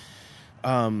 movie.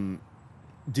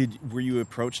 Were you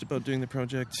approached about doing the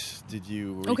project? Did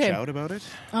you reach Okay. out about it?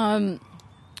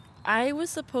 I was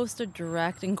supposed to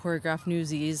direct and choreograph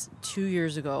Newsies 2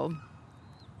 years ago,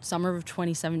 summer of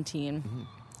 2017,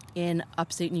 in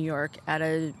upstate New York at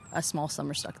a small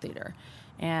summer stock theater.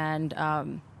 And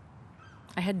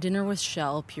I had dinner with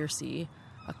Shel Piercy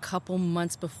a couple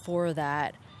months before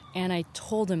that, and I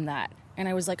told him that. And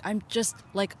I was like, I'm just,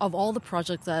 like, of all the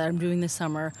projects that I'm doing this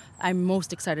summer, I'm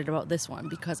most excited about this one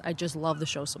because I just love the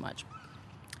show so much.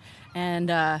 And,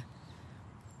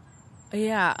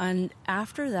 yeah, and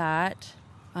after that,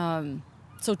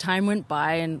 so time went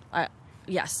by, and I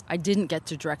didn't get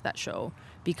to direct that show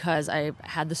because I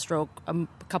had the stroke a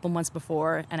couple months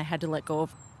before, and I had to let go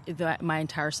of my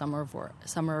entire summer of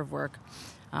work.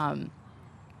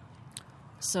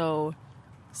 So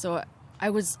I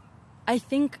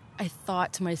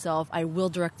thought to myself, I will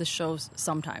direct the show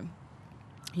sometime,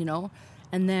 you know,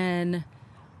 and then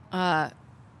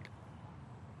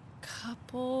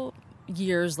couple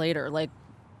years later, like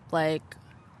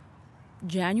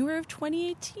January of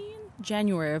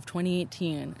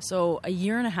 2018. So a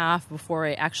year and a half before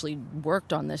I actually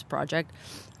worked on this project,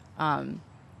 I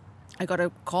got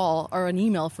a call or an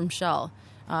email from Shel,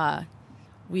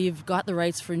 we've got the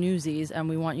rights for Newsies and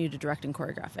we want you to direct and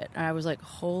choreograph it. And I was like,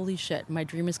 holy shit, my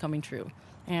dream is coming true.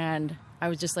 And I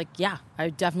was just like, yeah, I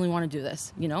definitely want to do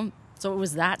this, you know? So it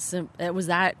was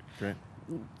that Great.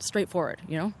 straightforward,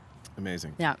 you know?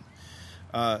 Amazing. Yeah.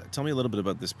 Tell me a little bit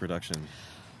about this production.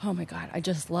 Oh my God, I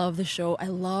just love the show. I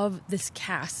love this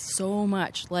cast so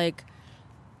much. Like,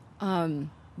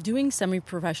 doing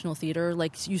semi-professional theater,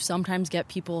 like you sometimes get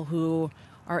people who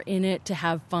are in it to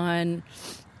have fun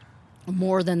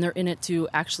more than they're in it to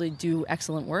actually do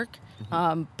excellent work.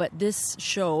 But this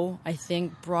show, I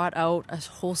think, brought out a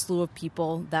whole slew of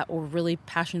people that were really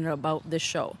passionate about this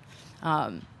show.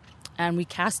 And we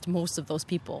cast most of those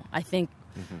people. I think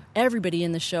everybody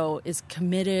in the show is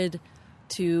committed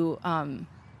to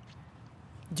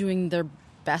doing their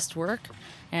best work.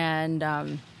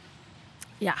 And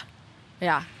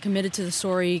committed to the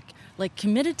story, like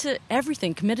committed to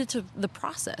everything, committed to the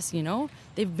process, you know?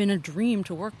 They've been a dream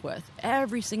to work with,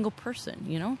 every single person,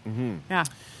 you know? Yeah.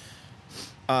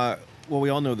 Well, we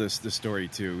all know this story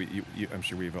too. I'm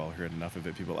sure we've all heard enough of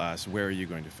it. People ask, "Where are you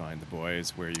going to find the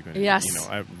boys? Where are you going to?" Yes.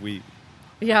 You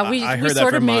know, we heard sort that of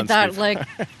for made months that before. like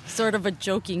sort of a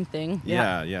joking thing.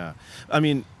 Yeah. I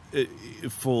mean,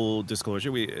 full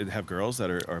disclosure, we have girls that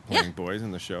are playing boys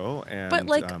in the show, and But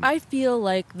like, I feel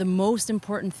like the most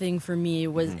important thing for me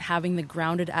was having the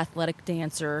grounded athletic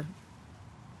dancer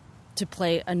to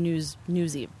play a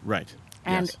newsie. right.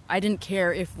 And Yes. I didn't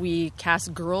care if we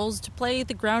cast girls to play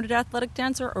the grounded athletic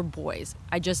dancer or boys.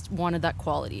 I just wanted that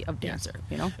quality of dancer,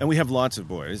 you know? And we have lots of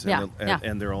boys, Yeah,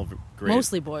 and they're all great.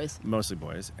 Mostly boys. Mostly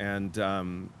boys, and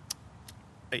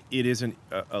it is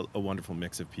a wonderful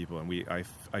mix of people. And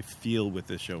I feel with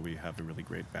this show we have a really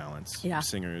great balance. Yeah.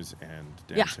 Singers and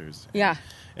Yeah. dancers. Yeah.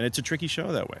 And it's a tricky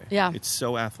show that way. Yeah. It's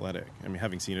so athletic. I mean,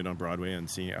 having seen it on Broadway and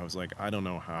seeing it, I was like, I don't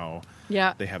know how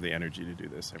Yeah. they have the energy to do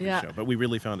this every Yeah. show. But we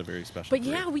really found a very special But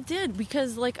group. yeah, we did,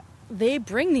 because like they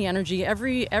bring the energy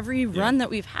every run that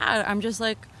we've had. I'm just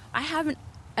like, I haven't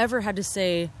ever had to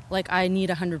say like I need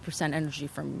 100% energy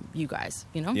from you guys,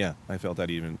 you know? Yeah, I felt that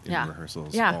even in Yeah.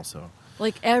 rehearsals Yeah. also.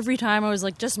 Like every time I was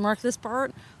like, just mark this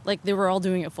part, like they were all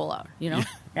doing it full out, you know?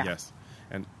 Yeah. Yes.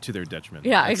 And to their detriment.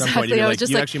 Yeah, At some exactly. point, you're I was like,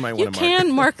 just you like, actually might you want to mark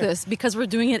can mark this because we're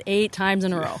doing it 8 times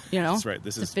in a row, you know? That's right.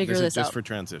 This to is figure this is just out. for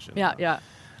transition. Yeah.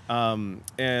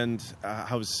 And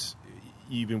how's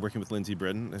you've been working with Lindsay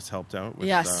Britton? Has helped out. With,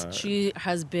 Yes, she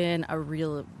has been a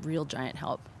real giant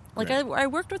help. Like Great. I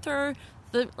worked with her.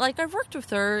 I've worked with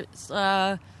her.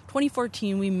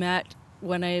 2014, we met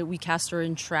when we cast her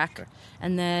in Shrek, Okay.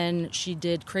 and then she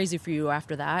did Crazy for You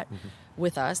after that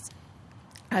with us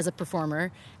as a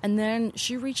performer. And then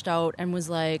she reached out and was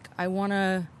like, "I want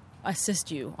to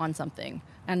assist you on something."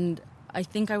 And I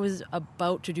think I was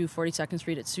about to do 42nd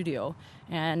Street at Studio,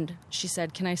 and she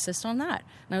said, "Can I assist on that?"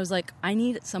 And I was like, "I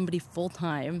need somebody full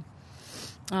time,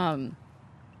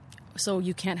 so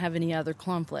you can't have any other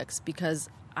conflicts, because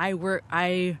I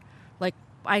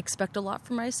expect a lot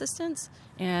from my assistants,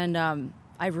 and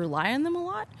I rely on them a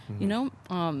lot, you know.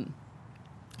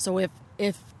 So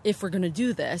if we're gonna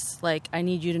do this, like, I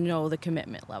need you to know the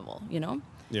commitment level, you know."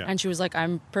 Yeah. And she was like,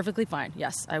 "I'm perfectly fine.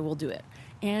 Yes, I will do it."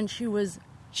 And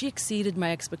she exceeded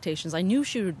my expectations. I knew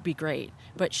she would be great,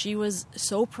 but she was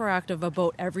so proactive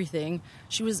about everything.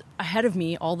 She was ahead of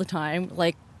me all the time.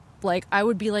 Like I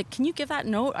would be like, "Can you give that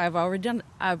note? I've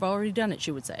already done it,"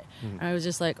 she would say. And I was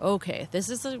just like, "Okay, this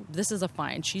is a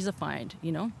find. She's a find,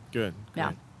 you know?" Good. Yeah.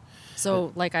 Great.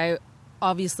 So like I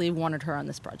obviously wanted her on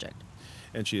this project.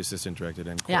 And she assistant directed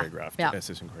and Yeah, choreographed. yeah.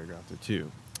 Assistant choreographed it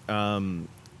too.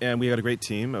 And we got a great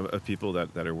team of people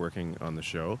that are working on the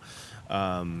show.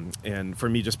 And for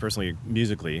me, just personally,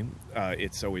 musically,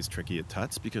 it's always tricky at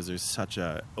Tuts because there's such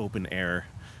a open air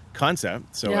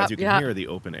concept. So Yeah, as you can yeah. hear the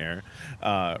open air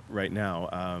right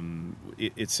now,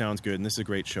 it sounds good. And this is a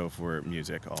great show for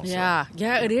music also. Yeah,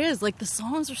 it is. Like the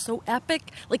songs are so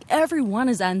epic. Like every one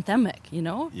is anthemic, you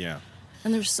know? Yeah.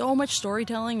 And there's so much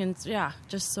storytelling and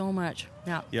just so much.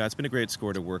 Yeah. Yeah, it's been a great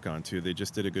score to work on too. They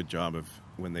just did a good job of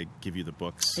when they give you the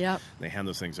books. Yep. They hand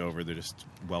those things over. They're just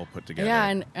well put together.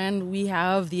 Yeah, and we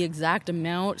have the exact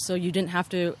amount, so you didn't have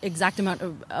to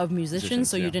of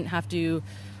musicians, so yeah. you didn't have to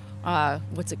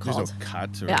what's it There's called? no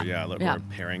cut or Yeah. or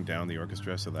paring down the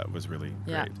orchestra, so that was really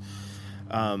Yeah.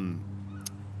 great.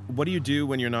 What do you do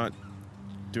when you're not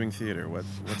doing theater?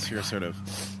 What's your sort of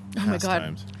Oh my God.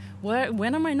 pastimes?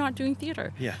 When am I not doing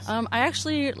theater? Yes. I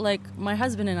actually, like, my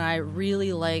husband and I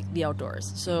really like the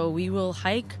outdoors. So we will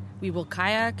hike, we will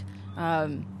kayak.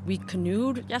 We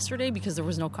canoed yesterday because there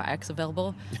was no kayaks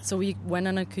available. So we went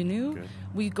on a canoe. Good.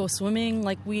 We go swimming.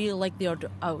 Like, we like the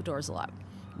outdoors a lot.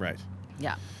 Right.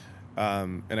 Yeah.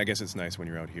 And I guess it's nice when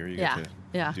you're out here. You get Yeah. to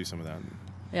Yeah. do some of that.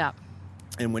 Yeah.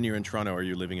 And when you're in Toronto, are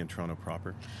you living in Toronto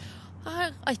proper?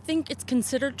 I think it's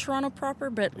considered Toronto proper,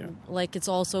 but Yeah. like it's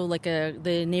also like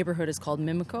the neighborhood is called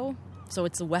Mimico, so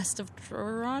it's west of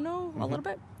Toronto a little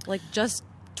bit, like just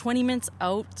 20 minutes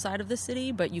outside of the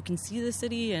city, but you can see the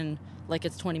city and like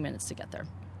it's 20 minutes to get there.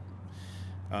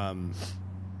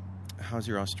 How's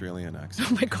your Australian accent?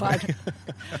 Oh my God.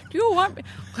 Do you want me?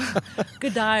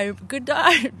 Good dive.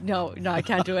 No, I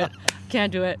can't do it.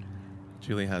 Can't do it.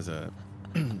 Julie has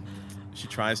she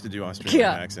tries to do Australian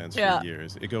accents for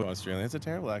years. It goes Australian. It's a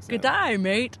terrible accent. Good dive,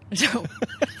 mate. No,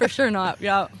 for sure not.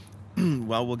 Yeah.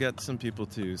 Well, we'll get some people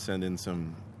to send in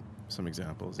some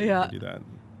examples. And Yeah. do that.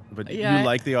 But Yeah. you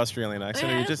like the Australian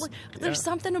accent, or you Yeah, just... there's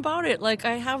something about it. Like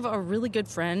I have a really good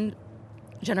friend,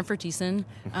 Jennifer Thiessen,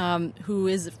 who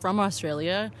is from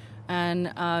Australia,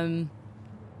 and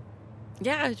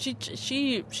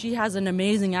she has an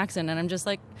amazing accent, and I'm just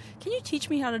like, can you teach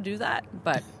me how to do that?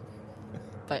 But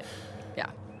yeah,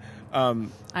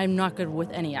 I'm not good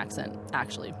with any accent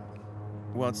actually.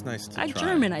 Well, it's nice to try.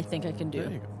 German, I think I can There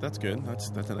do. you go. That's good. That's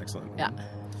an excellent one.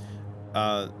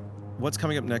 Yeah. What's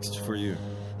coming up next for you?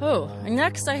 Oh,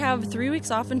 next I have 3 weeks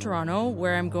off in Toronto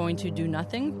where I'm going to do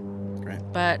nothing Great.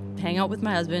 but hang out with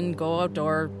my husband, go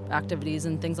outdoor activities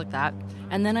and things like that.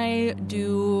 And then I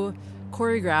do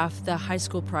choreograph the high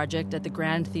school project at the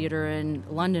Grand Theatre in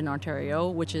London,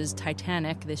 Ontario, which is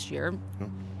Titanic this year.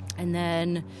 Oh. And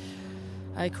then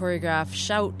I choreograph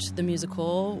Shout, the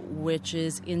musical, which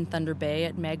is in Thunder Bay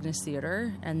at Magnus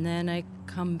Theatre. And then I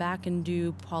come back and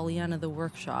do Pollyanna the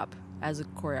Workshop as a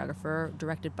choreographer,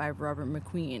 directed by Robert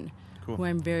McQueen, Cool. who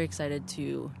I'm very excited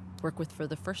to work with for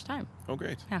the first time. Oh,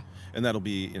 great. Yeah. And that'll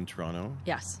be in Toronto?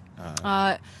 Yes.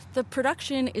 The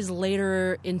production is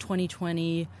later in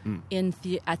 2020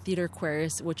 at Theatre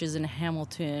Aquarius, which is in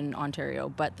Hamilton, Ontario,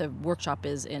 but the workshop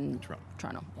is in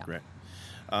Toronto. Yeah. Great.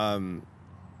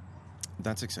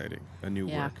 That's exciting. A new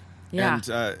Yeah. work. Yeah. And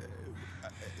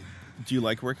do you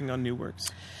like working on new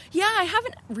works? Yeah, I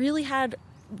haven't really had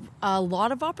a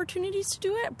lot of opportunities to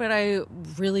do it, but I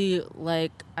really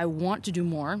I want to do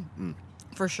more,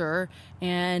 for sure.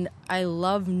 And I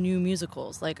love new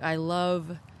musicals. Like, I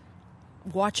love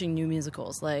watching new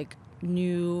musicals,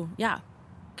 Canadian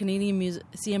music,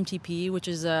 CMTP, which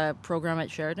is a program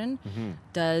at Sheridan,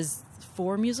 does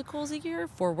 4 musicals a year,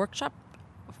 4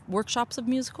 workshops of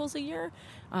musicals a year.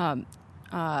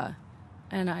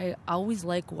 And I always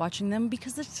like watching them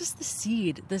because it's just the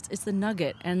seed. It's the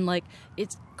nugget. And,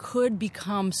 it could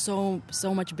become so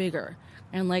much bigger.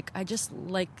 And, I just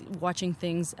like watching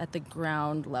things at the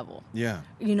ground level. Yeah.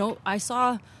 I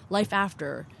saw Life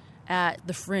After at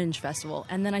the Fringe Festival.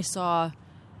 And then I saw,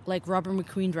 Robert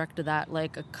McQueen directed that, a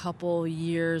couple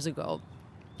years ago.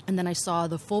 And then I saw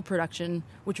the full production,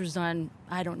 which was done,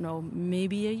 I don't know,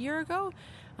 maybe a year ago,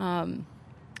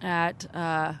 at...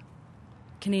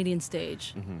 Canadian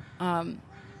Stage, and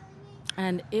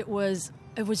it was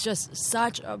just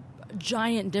such a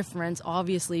giant difference,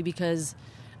 obviously, because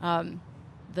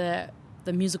the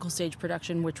musical stage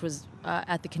production, which was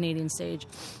at the Canadian Stage,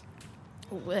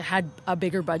 had a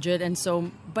bigger budget, and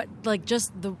so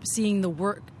just seeing the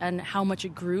work and how much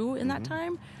it grew in that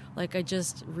time. I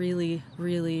just really,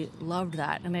 really loved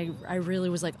that. And I really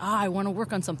was like, I want to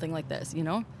work on something like this,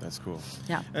 That's cool.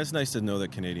 Yeah. And it's nice to know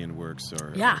that Canadian works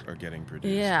are getting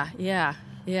produced. Yeah.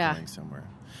 Going somewhere.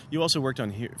 You also worked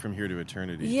on From Here to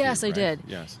Eternity. Yes, too, I right? did.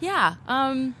 Yes. Yeah.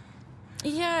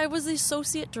 I was the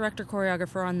associate director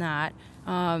choreographer on that.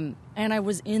 And I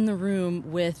was in the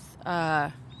room with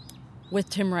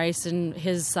Tim Rice and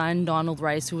his son, Donald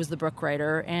Rice, who was the book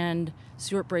writer, and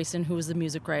Stuart Brayson, who was the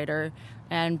music writer,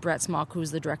 and Brett Smock, who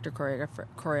was the director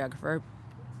choreographer.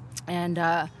 And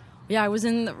I was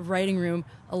in the writing room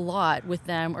a lot with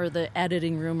them, or the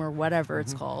editing room, or whatever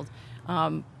it's called.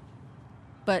 But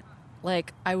I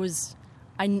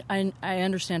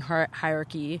understand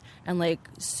hierarchy and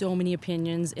so many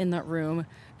opinions in that room,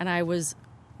 and I was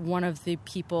one of the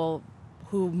people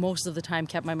who most of the time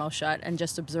kept my mouth shut and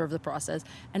just observed the process.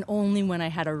 And only when I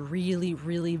had a really,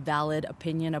 really valid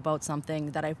opinion about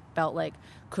something that I felt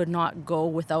could not go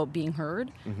without being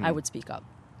heard, I would speak up.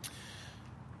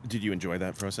 Did you enjoy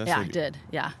that process? Yeah, I did.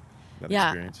 Yeah. That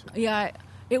experience? Yeah.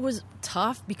 It was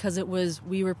tough because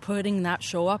we were putting that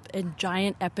show up, a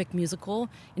giant epic musical,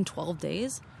 in 12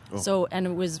 days. Oh. So, and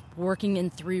it was working in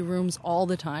 3 rooms all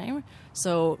the time.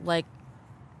 So,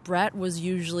 Brett was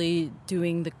usually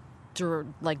doing the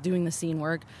scene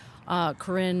work.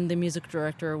 Corinne, the music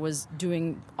director, was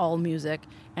doing all music,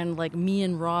 and me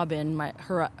and Robin,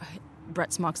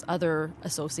 Brett Smock's other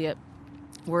associate,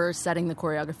 were setting the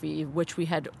choreography, which we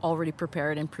had already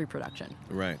prepared in pre-production.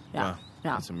 Right. Yeah. Wow.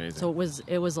 Yeah. That's amazing. So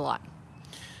it was a lot.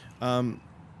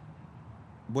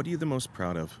 What are you the most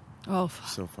proud of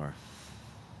so far?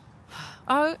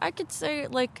 I could say,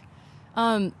 like,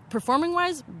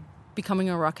 performing-wise, becoming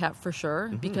a Rockette for sure,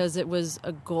 because it was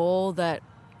a goal that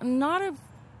not a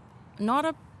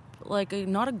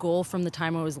goal from the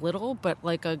time I was little, but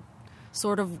like a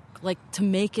sort of like to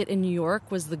make it in New York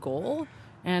was the goal,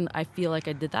 and I feel like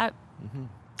I did that.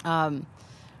 And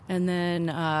then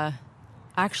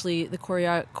actually the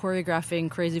choreographing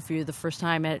Crazy for You the first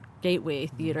time at Gateway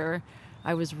Theater,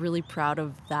 I was really proud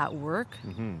of that work.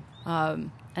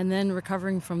 And then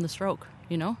recovering from the stroke,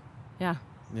 Yeah.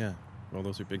 Well,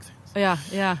 those are big things.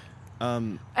 Yeah.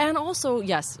 And also,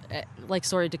 yes, like,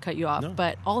 sorry to cut you off,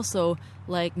 but also,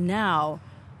 like, now,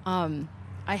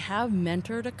 I have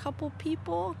mentored a couple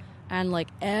people, and, like,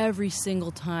 every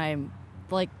single time,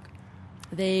 like,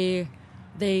 they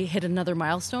hit another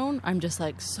milestone, I'm just,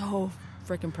 like, so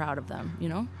freaking proud of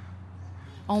them,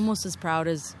 Almost as proud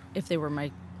as if they were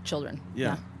my children.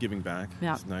 Yeah. Giving back.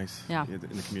 Yeah. It's nice. Yeah. In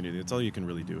the community. It's all you can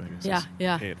really do, I guess.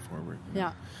 Yeah. Pay it forward.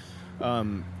 Yeah.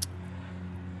 I'm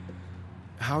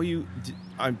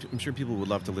sure people would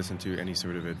love to listen to any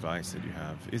sort of advice that you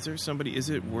have. Is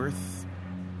it worth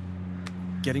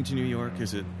getting to New York?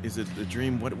 Is it a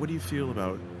dream? What do you feel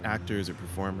about actors or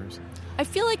performers? I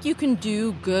feel like you can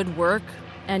do good work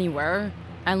anywhere,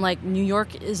 and, like, New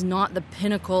York is not the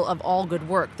pinnacle of all good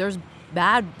work. There's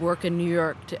bad work in New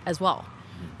York as well.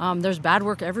 There's bad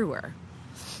work everywhere.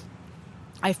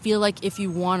 I feel like if you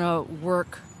want to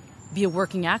be a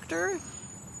working actor,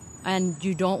 and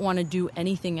you don't want to do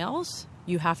anything else,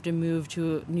 you have to move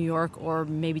to New York or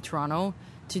maybe Toronto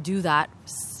to do that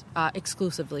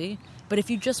exclusively. But if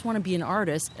you just want to be an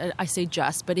artist, I say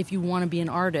just, but if you want to be an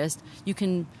artist, you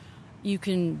can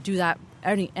do that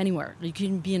anywhere. You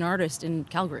can be an artist in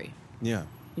Calgary. Yeah.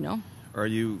 Are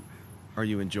you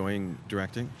enjoying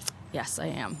directing? Yes, I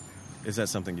am. Is that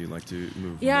something you'd like to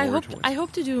move more towards? I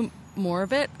hope to do more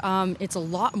of it. It's a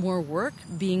lot more work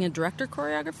being a director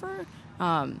choreographer.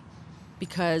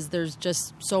 Because there's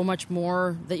just so much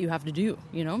more that you have to do,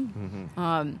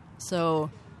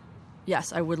 So,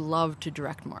 yes, I would love to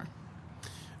direct more.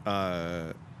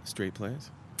 Straight plays?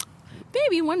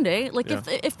 Maybe one day. Like,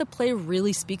 if the play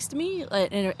really speaks to me,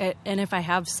 and if I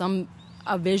have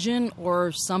a vision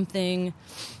or something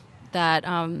that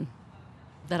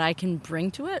I can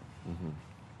bring to it.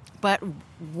 But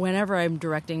whenever I'm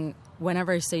directing,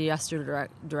 whenever I say yes to a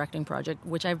directing project,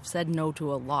 which I've said no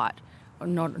to a lot,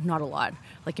 not a lot.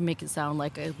 Like, you make it sound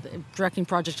like directing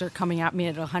projects are coming at me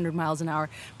at 100 miles an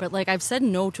hour. But, like, I've said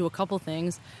no to a couple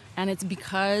things, and it's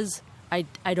because I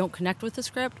don't connect with the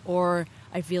script, or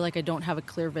I feel like I don't have a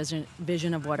clear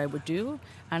vision of what I would do,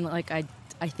 and, like, I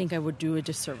think I would do a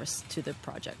disservice to the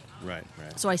project. Right.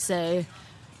 So I say,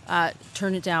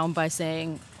 turn it down by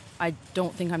saying, I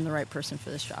don't think I'm the right person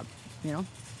for this job,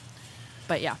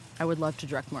 But, yeah, I would love to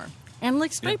direct more. And,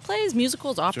 like, straight plays,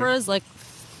 musicals, operas, like,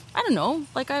 I don't know.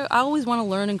 Like, I always want to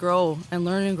learn and grow and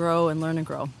learn and grow and learn and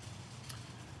grow.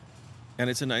 And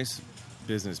it's a nice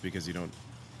business because you don't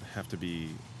have to be...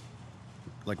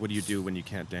 Like, what do you do when you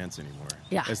can't dance anymore?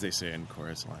 Yeah. As they say in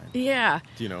Chorus Line. Yeah.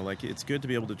 Like, it's good to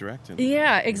be able to direct.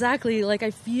 Yeah, exactly. Like,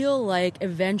 I feel like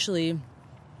eventually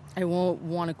I won't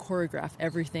want to choreograph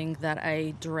everything that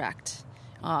I direct.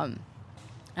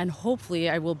 And hopefully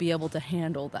I will be able to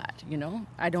handle that,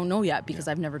 I don't know yet because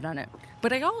I've never done it.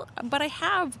 But I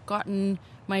have gotten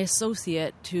my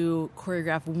associate to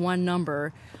choreograph one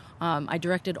number. I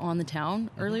directed On the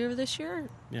Town earlier this year.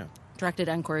 Yeah. Directed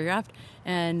and choreographed.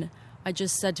 And I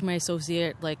just said to my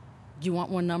associate, like, do you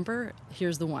want one number?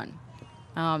 Here's the one.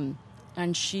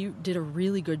 And she did a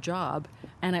really good job.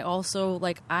 And I also,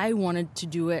 like, I wanted to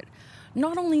do it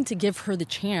not only to give her the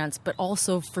chance, but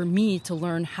also for me to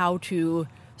learn how to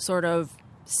sort of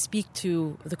speak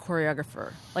to the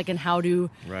choreographer, like, and how to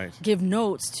give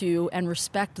notes to and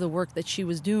respect the work that she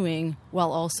was doing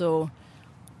while also,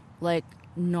 like,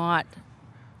 not,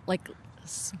 like,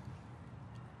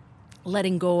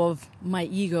 letting go of my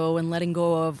ego and letting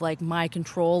go of, like, my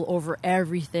control over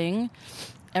everything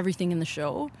in the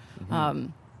show.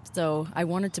 So I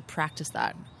wanted to practice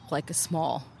that, like a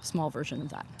small version of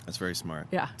that. That's very smart.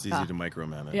 Yeah. It's easy to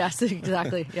micromanage. Yes,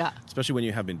 exactly. Yeah. Especially when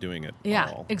you have been doing it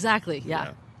all. Exactly.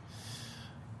 Yeah.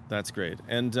 That's great.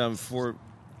 And for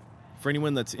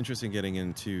anyone that's interested in getting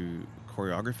into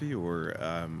choreography or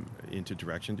into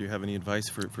direction, do you have any advice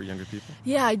for younger people?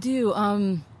 Yeah, I do.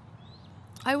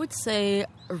 I would say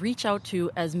reach out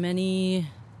to as many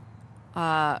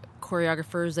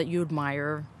choreographers that you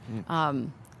admire,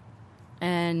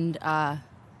 and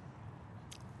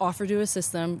offer to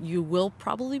assist them. You will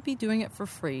probably be doing it for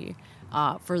free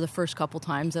for the first couple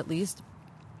times at least.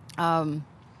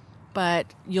 But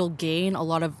you'll gain a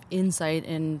lot of insight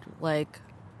and like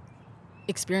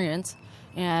experience,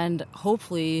 and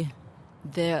hopefully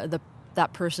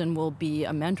that person will be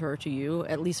a mentor to you,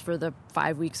 at least for the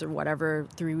 5 weeks or whatever,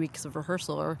 3 weeks of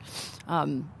rehearsal, or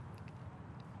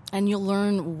and you'll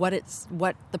learn what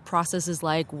the process is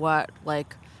like, what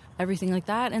like everything like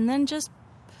that. And then just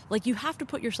like, you have to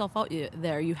put yourself out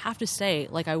there. You have to say,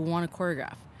 like, I want to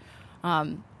choreograph.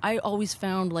 I always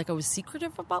found like I was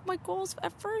secretive about my goals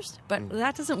at first, but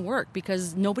that doesn't work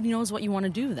because nobody knows what you want to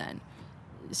do then.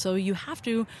 So you have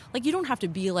to, like, you don't have to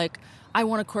be like, I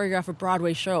want to choreograph a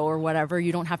Broadway show or whatever.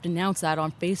 You don't have to announce that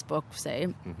on Facebook, say.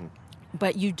 Mm-hmm.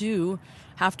 But you do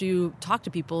have to talk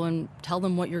to people and tell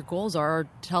them what your goals are, or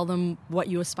tell them what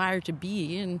you aspire to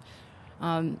be, and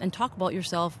talk about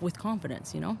yourself with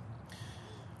confidence, you know?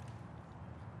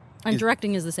 And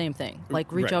directing is the same thing.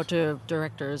 Like, reach out to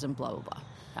directors and blah, blah, blah.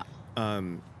 Yeah.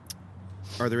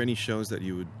 Are there any shows that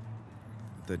you'd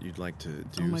like to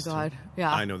do? Oh my God,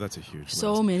 yeah. I know, that's a huge list.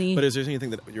 So many. But is there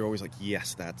anything that you're always like,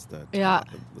 yes, that's the top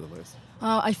of the list?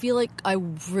 I feel like I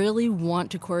really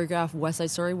want to choreograph West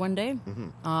Side Story one day.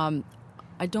 Mm-hmm.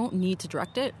 I don't need to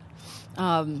direct it.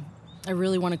 I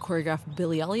really want to choreograph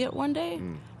Billy Elliot one day.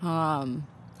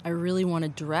 I really want to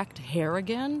direct Hair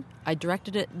again. I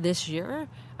directed it this year.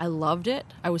 I loved it.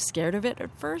 I was scared of it at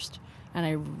first, and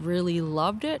I really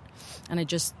loved it. And I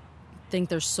just think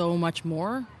there's so much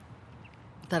more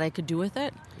that I could do with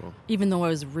it. Cool. Even though I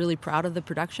was really proud of the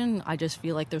production, I just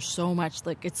feel like there's so much,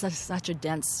 like, it's such a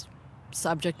dense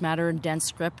subject matter and dense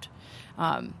script.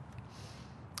 And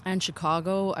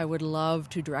Chicago, I would love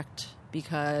to direct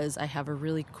because I have a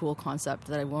really cool concept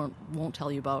that I won't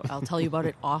tell you about. I'll tell you about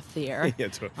it off the air. Yeah,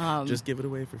 just give it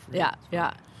away for free.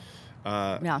 Yeah.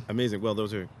 Amazing. Well,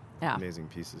 those are amazing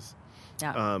pieces.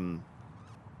 Yeah.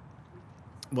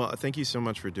 Well, thank you so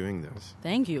much for doing this.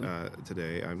 Thank you.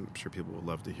 Today, I'm sure people will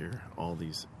love to hear all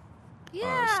these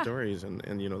stories,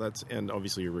 and you know, and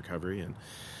obviously your recovery,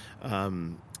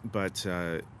 and but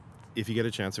if you get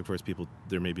a chance, of course,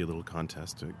 there may be a little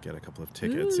contest to get a couple of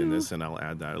tickets in this, and I'll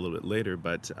add that a little bit later.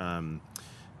 But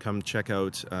come check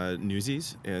out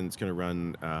Newsies, and it's going to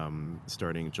run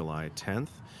starting July 10th.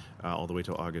 All the way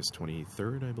to August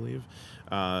 23rd, I believe,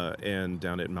 and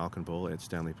down at Malkin Bowl at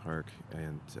Stanley Park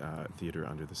and Theater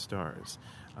Under the Stars.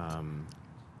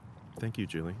 Thank you,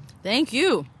 Julie. Thank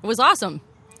you. It was awesome.